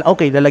tinesting na,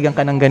 okay, lalagyan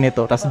ka ng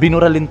ganito. Tapos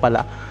binura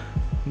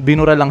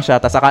lang siya.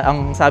 Tapos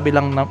ang sabi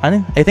lang,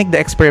 I think the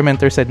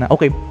experimenter said na,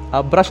 okay,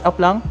 brush up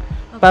lang.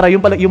 Para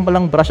yung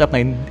palang brush up na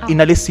yun,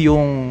 inalis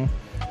yung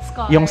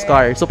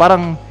scar. So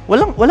parang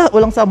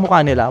walang sa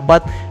mukha nila,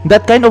 but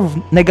that kind of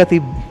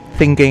negative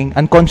thinking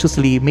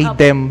unconsciously made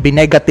them be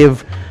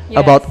negative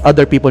about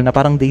other people, na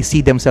parang they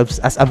see themselves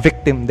as a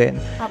victim din.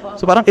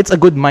 So parang it's a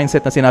good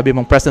mindset na sinabi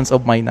mong presence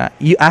of mind, na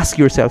you ask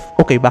yourself,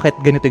 okay, bakit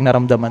ganito yung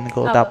naramdaman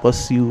ko?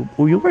 Tapos you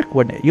work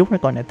on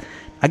it.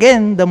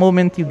 Again, the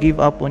moment you give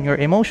up on your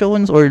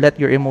emotions or let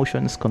your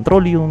emotions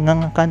control you,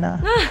 nga ka na.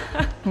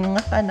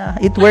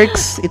 It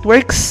works.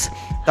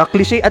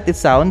 Cliche as it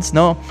sounds,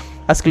 no?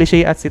 As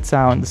cliche as it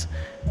sounds,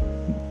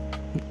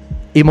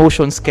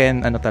 emotions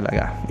can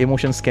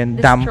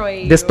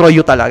destroy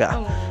you talaga.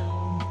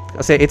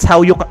 Kasi it's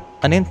how you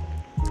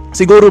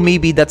siguro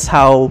maybe that's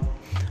how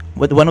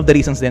one of the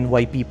reasons then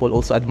why people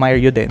also admire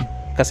you din.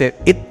 Kasi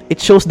it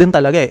shows din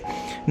talaga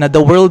na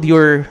the world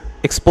you're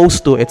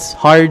exposed to, it's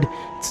hard,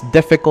 it's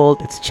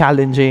difficult, it's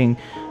challenging,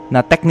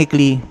 na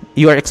technically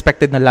you are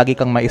expected na lagi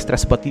kang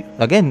ma-stress, but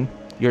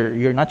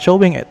you're not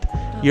showing it.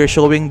 You're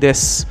showing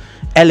this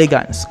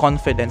elegance,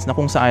 confidence na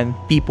kung saan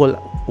people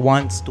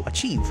wants to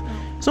achieve.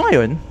 So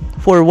ngayon,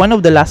 for one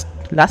of the last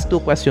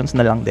two questions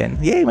na lang din.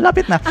 Yay,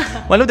 malapit na.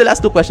 One of the last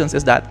two questions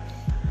is that,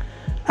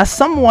 as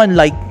someone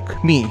like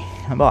me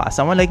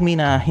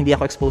na hindi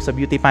ako exposed sa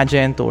beauty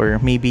pageant, or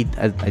maybe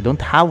I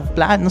don't have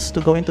plans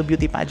to go into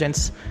beauty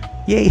pageants.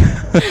 Yay!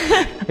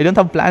 I don't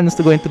have plans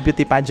to go into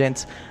beauty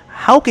pageants.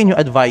 How can you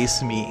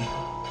advise me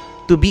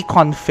to be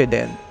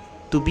confident,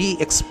 to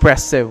be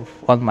expressive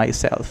on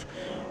myself,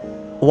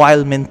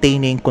 while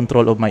maintaining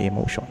control of my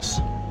emotions?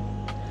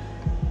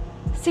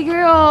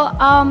 Siguro,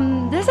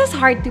 this is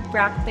hard to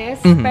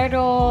practice,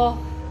 pero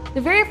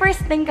the very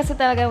first thing kasi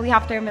talaga we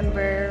have to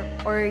remember,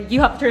 or you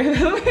have to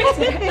remember,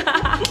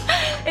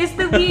 is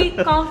to be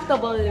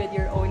comfortable with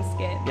your own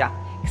skin. Yeah.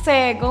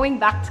 Kasi going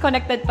back,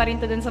 connected pa rin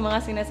to dun sa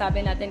mga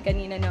sinasabi natin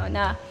kanina, no,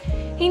 na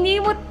hindi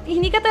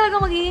ka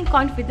talaga magiging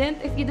confident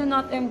if you do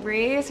not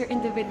embrace your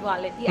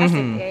individuality as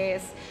it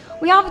is.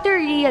 We have to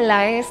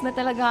realize na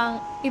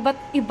talagang iba't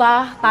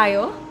iba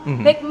tayo.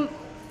 Like,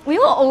 we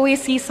will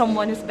always see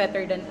someone who's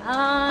better than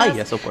us.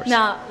 Yes, of course.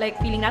 Na, like,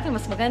 feeling natin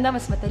mas maganda,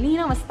 mas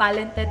matalino, mas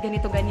talented,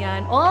 ganito,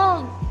 ganyan.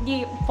 All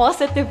the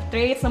positive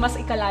traits na mas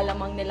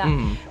ikalalamang nila.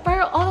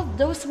 Pero all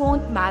of those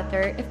won't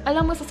matter if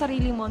alam mo sa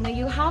sarili mo na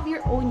you have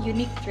your own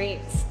unique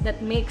traits that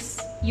makes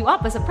you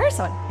up as a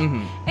person.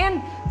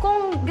 And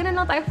kung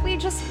ganun lang tayo, if we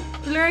just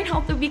learn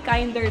how to be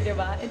kinder, di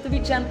ba? And to be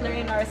gentler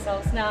in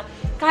ourselves, na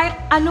kahit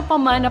ano pa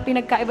man na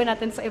pinagkaiba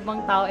natin sa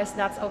ibang tao, is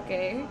that's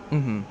okay.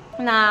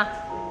 Na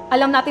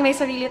alam natin may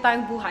sarili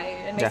tayong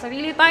buhay, and may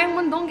sarili tayong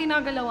mundong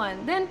ginagalawan,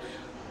 then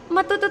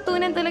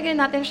matututunan talaga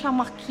natin siya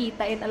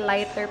makita in a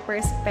lighter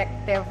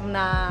perspective,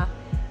 na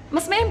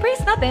mas ma-embrace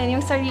natin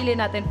yung sarili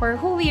natin for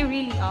who we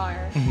really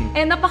are.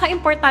 And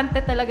napaka-importante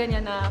talaga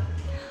niya na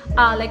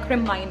like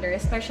reminder,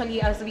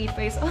 especially as we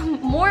face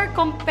more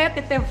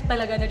competitive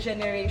talaga na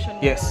generation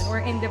ngayon.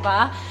 We're in, di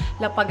ba?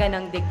 Lapagan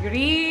ng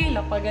degree,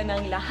 lapagan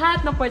ng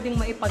lahat na pwedeng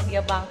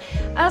maipagyabang.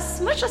 As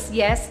much as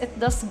yes, it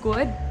does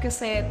good,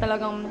 kasi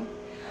talagang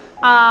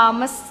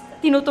mas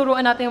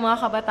tinuturuan natin yung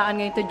mga kabataan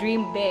ngayon to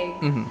dream big.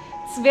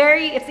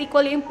 It's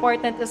equally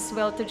important as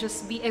well to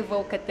just be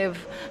evocative,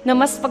 na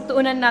mas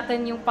pagtuunan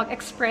natin yung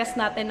pag-express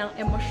natin ng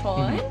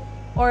emosyon,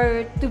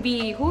 or to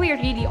be who we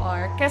really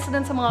are, kaysa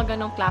dun sa mga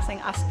ganong klaseng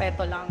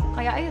aspeto lang.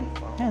 Kaya ayun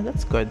po. Yeah,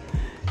 that's good.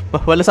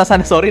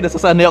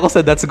 Nasasanay ako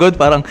sa that's good.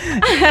 Parang,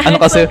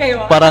 kasi, okay,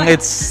 parang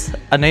it's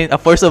a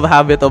force of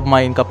habit of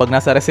mine kapag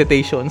nasa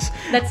recitations.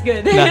 That's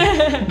good.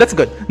 That's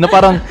good. Na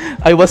parang,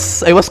 I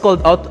was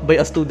called out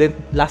by a student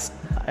last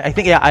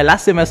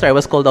semester. I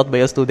was called out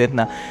by a student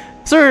na,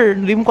 "Sir,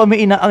 hindi mo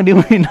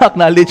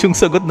ina-acknowledge yung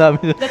sagot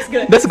namin."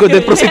 That's good.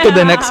 Then proceed to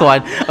the next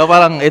one.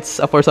 Parang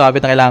it's a force of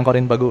habit na kailangan ko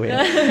rin baguhin.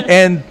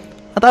 And,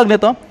 ang tawag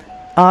nito,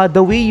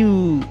 the way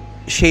you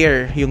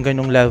share yung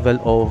ganung level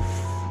of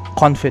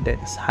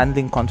confidence,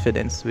 handling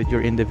confidence with your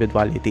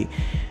individuality,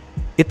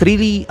 it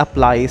really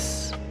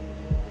applies,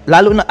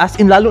 lalo na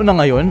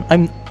ngayon.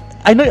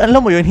 I know,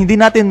 alam mo yun,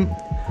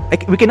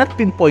 we cannot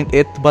pinpoint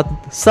it, but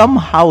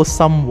somehow,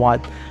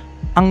 somewhat,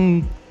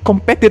 ang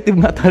competitive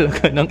na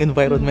talaga ng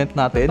environment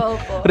natin.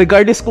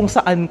 Regardless kung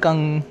saan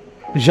kang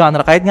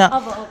genre. Kahit nga,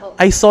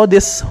 I saw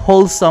this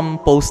wholesome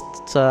post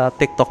sa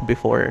TikTok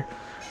before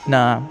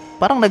na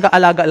parang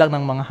nag-aalaga lang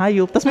ng mga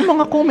hayop. Tapos may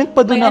mga comment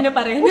pa doon na, ano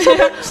pa rin.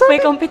 May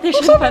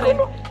competition pa rin.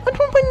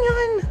 Ano ba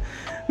yan?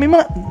 May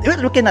mga,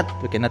 well, we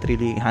cannot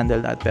really handle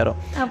that. Pero,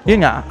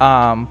 yun nga,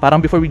 parang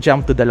before we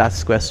jump to the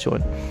last question,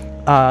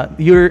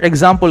 your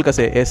example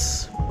kasi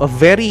is a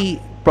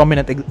very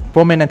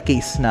prominent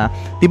case na,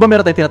 di ba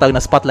meron tayong tinatawag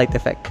na spotlight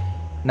effect?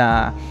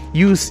 Na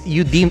you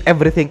deem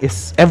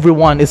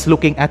everyone is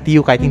looking at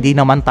you kahit hindi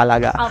naman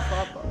talaga.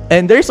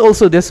 And there's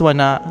also this one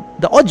na,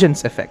 the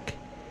audience effect.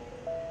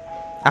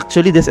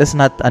 Actually, this is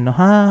not,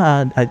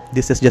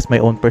 this is just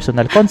my own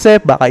personal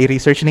concept. Baka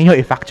i-research ninyo,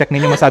 i-fact check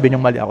ninyo, masabi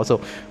nyong mali ako. So,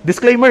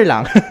 disclaimer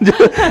lang.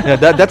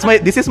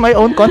 This is my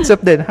own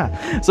concept din, ha.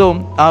 So,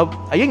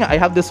 ayun nga, I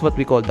have this what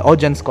we call the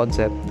audience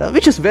concept,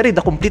 which is very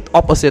the complete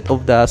opposite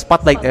of the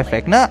spotlight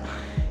effect, na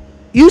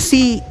you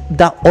see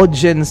the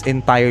audience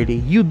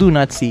entirely, you do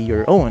not see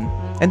your own.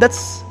 And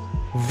that's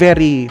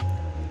very,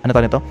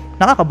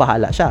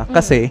 nakakabahala siya.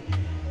 Kasi,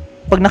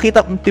 pag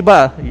nakita,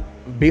 diba,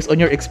 based on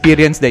your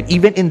experience din,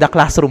 even in the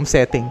classroom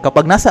setting,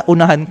 kapag nasa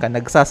unahan ka,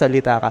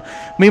 nagsasalita ka,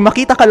 may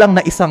makita ka lang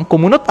na isang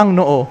kumunot ang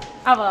noo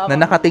na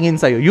nakatingin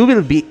sa'yo, you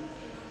will be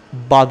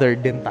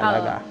bothered din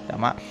talaga.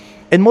 Tama?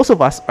 And most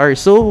of us are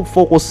so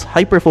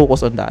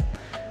hyper-focused on that.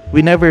 We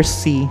never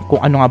see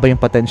kung ano nga ba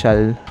yung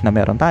potential na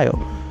meron tayo.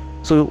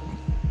 So,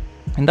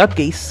 in that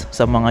case,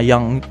 sa mga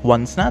young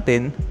ones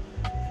natin,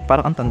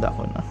 parang ang tanda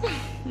ko na.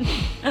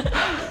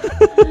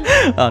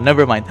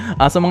 Never mind.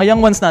 Sa mga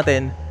young ones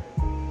natin,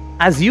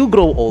 as you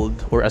grow old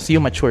or as you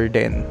mature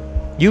then,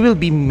 you will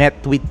be met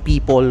with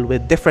people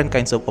with different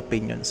kinds of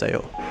opinions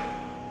sa'yo.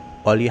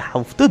 All you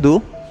have to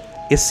do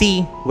is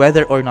see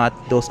whether or not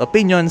those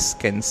opinions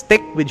can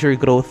stick with your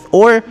growth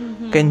or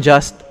can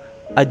just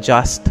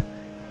adjust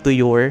to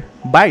your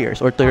barriers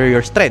or to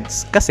your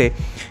strengths. Kasi,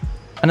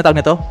 ano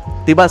tawag nito?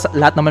 Diba,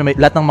 lahat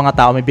ng mga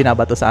tao may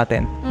binabato sa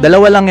atin.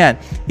 Dalawa lang yan.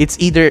 It's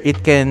either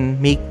it can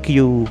make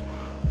you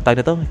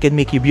it can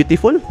make you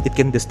beautiful, it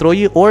can destroy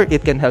you, or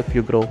it can help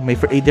you grow. May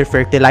either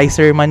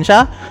fertilizer man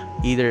siya,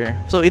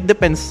 so it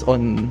depends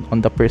on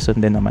the person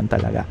din naman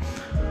talaga.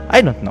 I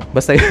don't know.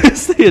 Basta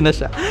yun na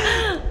siya.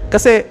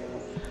 Kasi,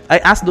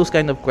 I ask those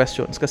kind of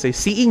questions kasi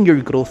seeing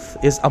your growth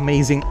is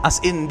amazing.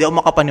 As in, di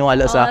ako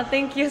makapaniwala sa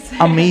thank you, sir.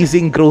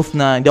 Amazing growth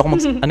na, hindi ako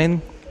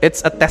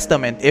it's a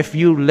testament. If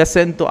you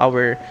listen to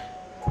our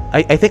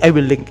I think I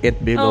will link it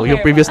below. Okay,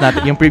 yung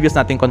previous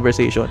nating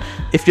conversation.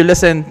 If you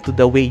listen to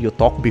the way you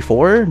talk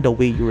before, the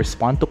way you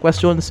respond to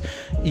questions,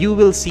 you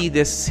will see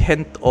this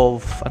hint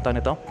of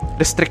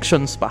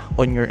restrictions pa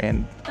on your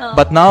end.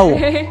 But now,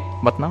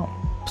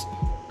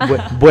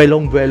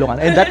 buelong ka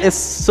na. And that is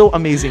so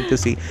amazing to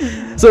see.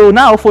 So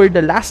now for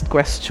the last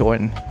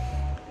question,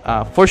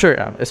 for sure,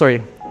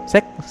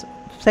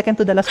 second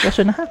to the last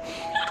question ha.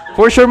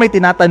 For sure may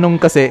tinatanong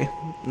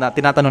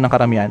ng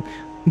karamihan.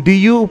 Do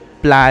you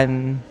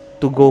plan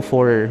to go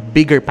for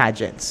bigger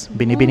pageants?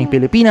 Binibining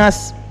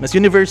Pilipinas, Miss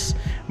Universe,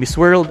 Miss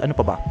World, ano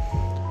pa ba?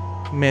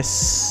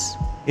 Miss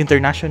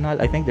International,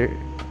 I think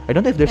I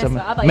don't know if there's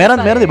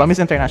meron diba?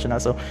 Miss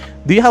International. So,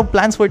 do you have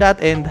plans for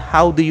that and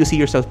how do you see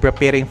yourself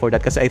preparing for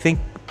that? Kasi I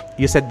think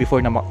you said before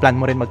na plan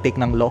mo rin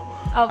mag-take ng law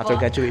after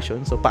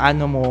graduation. So,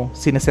 paano mo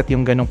sineset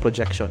yung ganong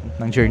projection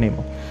ng journey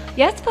mo?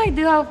 Yes, I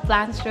do have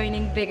plans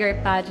joining bigger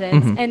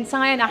pageants. And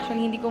sa ngayon,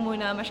 actually, hindi ko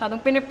muna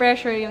masyadong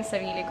pinipressure yung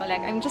sarili ko. Like,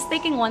 I'm just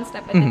taking one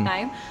step at a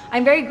time.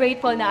 I'm very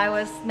grateful na I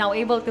was now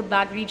able to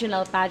bag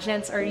regional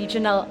pageants or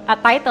regional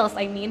titles,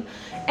 I mean.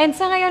 And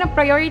sa ngayon, ang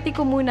priority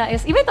ko muna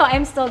is, even though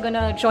I'm still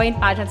gonna join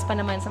pageants pa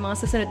naman sa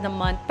mga susunod na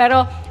month,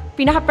 pero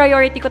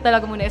pinaka-priority ko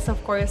talaga muna is, of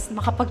course,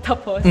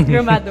 makapagtapos,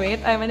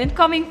 graduate. I'm an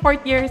incoming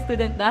fourth-year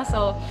student na,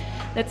 so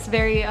that's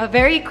a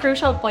very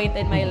crucial point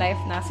in my life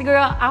na. Siguro,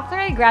 after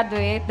I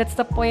graduate, that's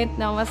the point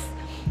na mas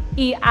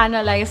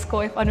i-analyze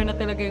ko if ano na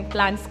talaga yung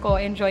plans ko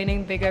in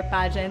joining bigger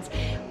pageants.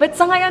 But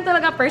sa ngayon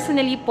talaga,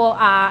 personally po,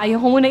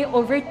 ayoko muna yung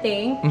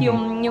overthink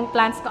yung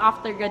plans ko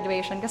after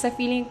graduation. Kasi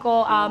feeling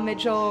ko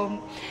medyo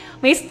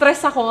may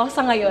stress ako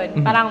sa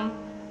ngayon. Parang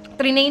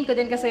trinain ko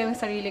din kasi yung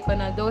sarili ko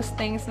na those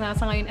things na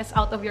sa ngayon is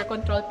out of your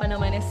control pa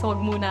naman is huwag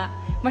muna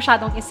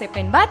masyadong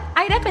isipin. But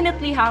I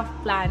definitely have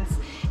plans.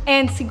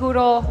 And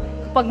siguro,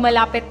 pag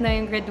malapit na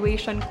yung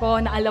graduation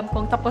ko, na alam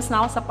kong tapos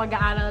na ako sa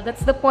pag-aaral,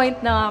 that's the point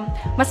na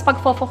mas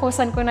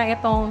pagfofocusan ko na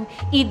itong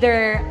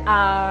either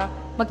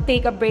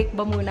mag-take a break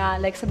ba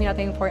muna, like sabihin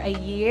natin for a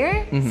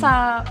year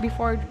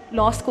before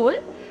law school,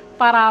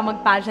 para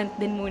mag-pageant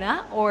din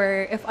muna,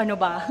 or if ano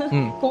ba,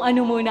 kung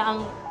ano muna ang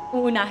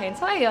uunahin.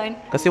 So, ayun.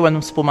 Kasi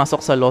once pumasok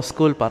sa law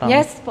school, parang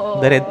yes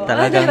po.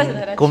 Talagang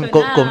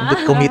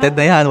committed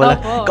na yan.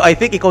 I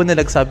think ikaw na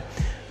nagsabi,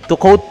 to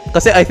quote,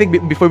 kasi I think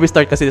before we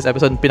start kasi this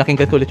episode,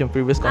 pinakinggan ko ulit yung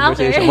previous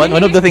conversation. Okay.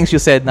 One of the things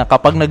you said na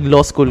kapag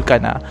nag-law school ka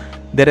na,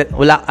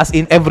 wala, as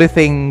in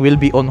everything will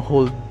be on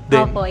hold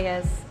din. Opo,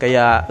 yes.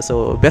 Kaya,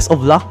 so, best of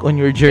luck on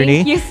your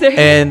journey. Thank you, sir.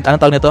 And, anong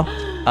tawag nito?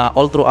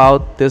 all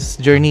throughout this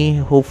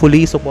journey.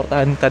 Hopefully,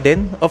 supportahan ka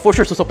din. For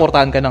sure,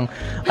 susuportahan ka ng...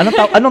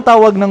 Anong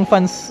tawag ng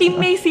fans? Team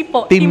Macy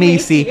po. Team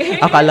Macy.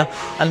 Akala,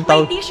 anong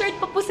tawag? May t-shirt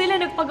pa po sila,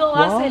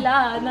 nagpagawa sila.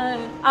 Na,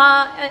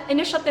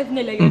 initiative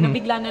nila yun.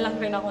 Nabigla na lang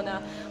rin ako na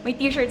may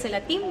t-shirt sila.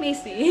 Team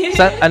Macy.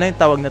 Ano yung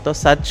tawag na to?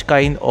 Such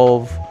kind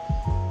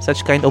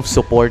of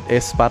support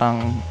is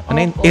parang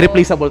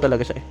irreplaceable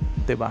talaga siya,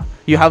 'di ba?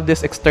 You have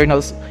this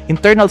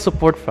internal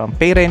support from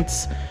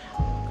parents,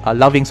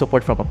 loving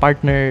support from a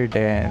partner,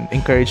 then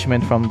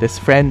encouragement from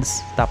these friends,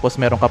 tapos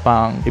meron ka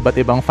pang iba't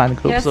ibang fan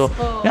group. Yes, so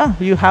po. yeah,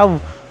 you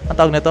have ang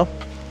tawag nito,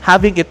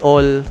 having it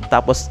all,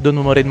 tapos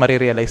doon mo rin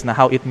marirealize na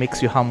how it makes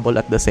you humble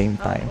at the same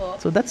time.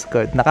 So that's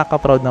good.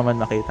 Nakaka-proud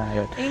naman makita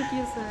yun. Thank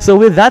you, sir. So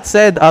with that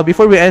said,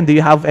 before we end, do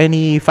you have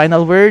any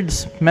final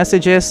words,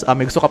 messages?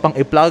 May gusto ka pang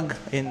i-plug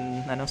in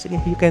sige,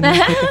 you can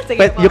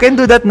you can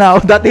do that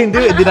now. Dati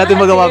hindi natin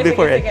magawa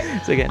before.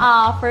 Sige.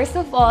 First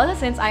of all,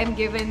 since I'm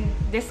given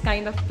this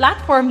kind of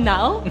platform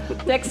now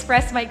to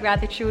express my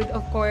gratitude,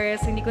 of course,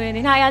 hindi ko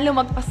din hayaan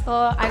lumagpas to.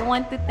 I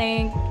want to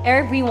thank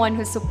everyone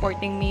who's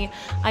supporting me.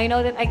 I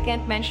know that I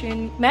can't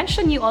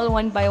mention you all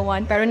one by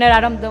one, pero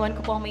nararamdaman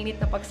ko po ang mainit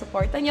na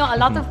pagsuporta nyo. A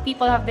lot of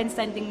people have been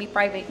sending me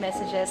private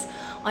messages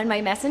on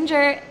my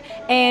messenger,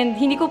 and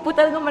hindi ko po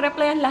talaga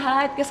ma-replyan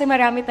lahat kasi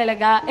marami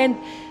talaga. And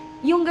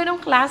yung ganong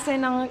klase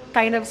ng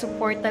kind of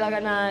support talaga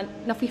na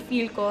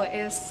nafe-feel ko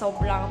is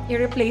sobrang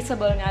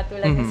irreplaceable nga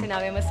tulad ng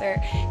sinabi mo, sir.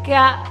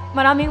 Kaya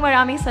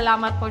maraming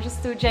salamat po,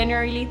 just to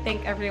generally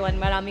thank everyone.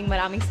 Maraming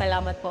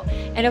salamat po.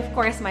 And of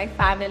course, my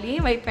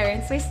family, my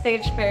parents, my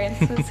stage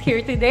parents who's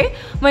here today,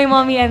 my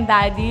mommy and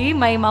daddy,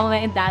 my mama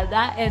and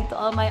dada, and to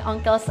all my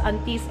uncles,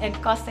 aunties, and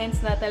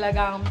cousins na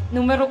talagang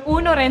numero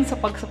uno rin sa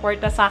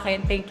pagsuporta sa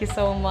akin. Thank you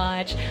so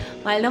much.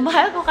 Mahal na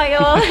mahal ko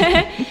kayo.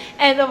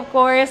 And of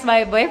course,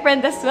 my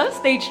boyfriend as well,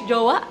 stage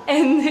jowa,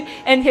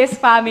 and his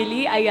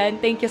family. Ayan,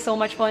 thank you so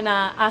much po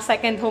na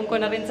second home ko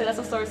na rin sila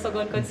sa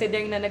Sorsogon,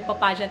 considering na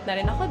nagpa-pageant na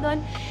rin ako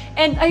doon.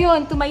 And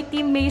ayun, to my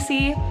Team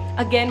Macy,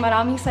 again,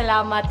 maraming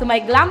salamat. To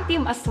my glam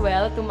team as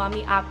well, to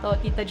Mami Acto,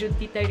 Tita Jude,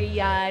 Tita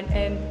Rian,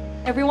 and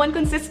everyone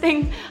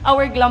consisting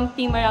our glam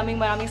team.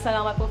 Maraming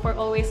salamat po for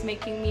always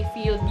making me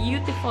feel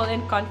beautiful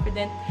and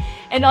confident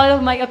in all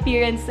of my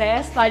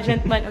appearances,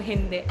 pageant man o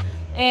hindi.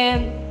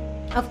 And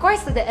of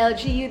course, to the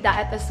LGU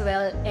DAAT as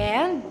well,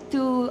 and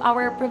to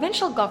our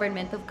provincial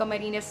government of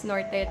Camarines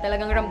Norte.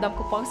 Talagang ramdam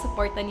ko po ang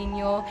suporta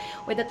ninyo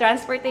with the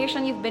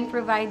transportation you've been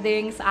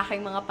providing sa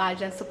aking mga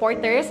pageant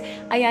supporters.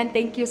 Ayan,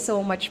 thank you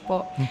so much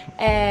po.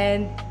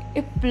 And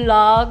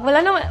i-plug,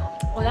 wala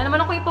naman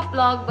ako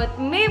ipa-plug, but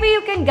maybe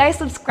you can guys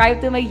subscribe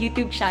to my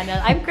YouTube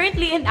channel. I'm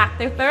currently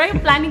inactive, pero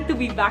I'm planning to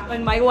be back on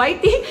my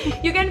YT.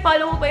 You can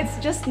follow po, it's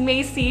just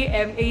Macy,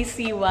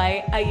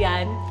 M-A-C-Y,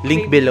 ayan.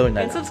 Link below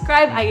na. You can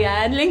subscribe,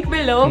 ayan, link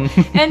below.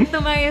 And to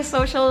my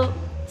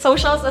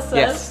socials as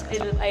well. Yes.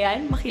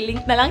 Ayan,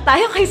 makilink na lang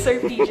tayo kay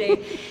Sir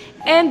PJ.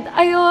 And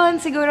ayun,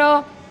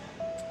 siguro,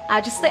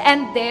 just to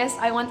end this,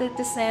 I wanted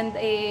to send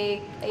a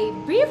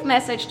brief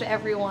message to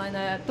everyone.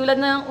 Tulad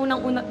ng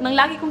ng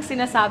lagi kong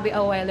sinasabi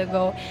a while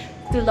ago,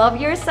 to love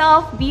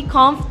yourself, be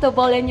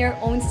comfortable in your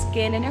own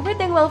skin, and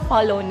everything will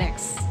follow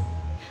next.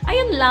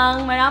 Ayun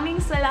lang. Maraming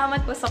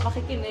salamat po sa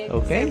pakikinig.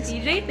 Okay. Sir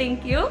PJ,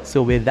 thank you.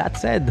 So with that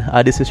said,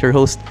 this is your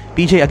host,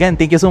 PJ. Again,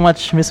 thank you so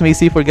much, Miss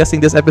Macy, for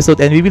guesting this episode,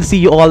 and we will see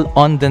you all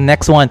on the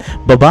next one.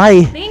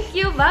 Bye-bye! Thank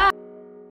you. Bye!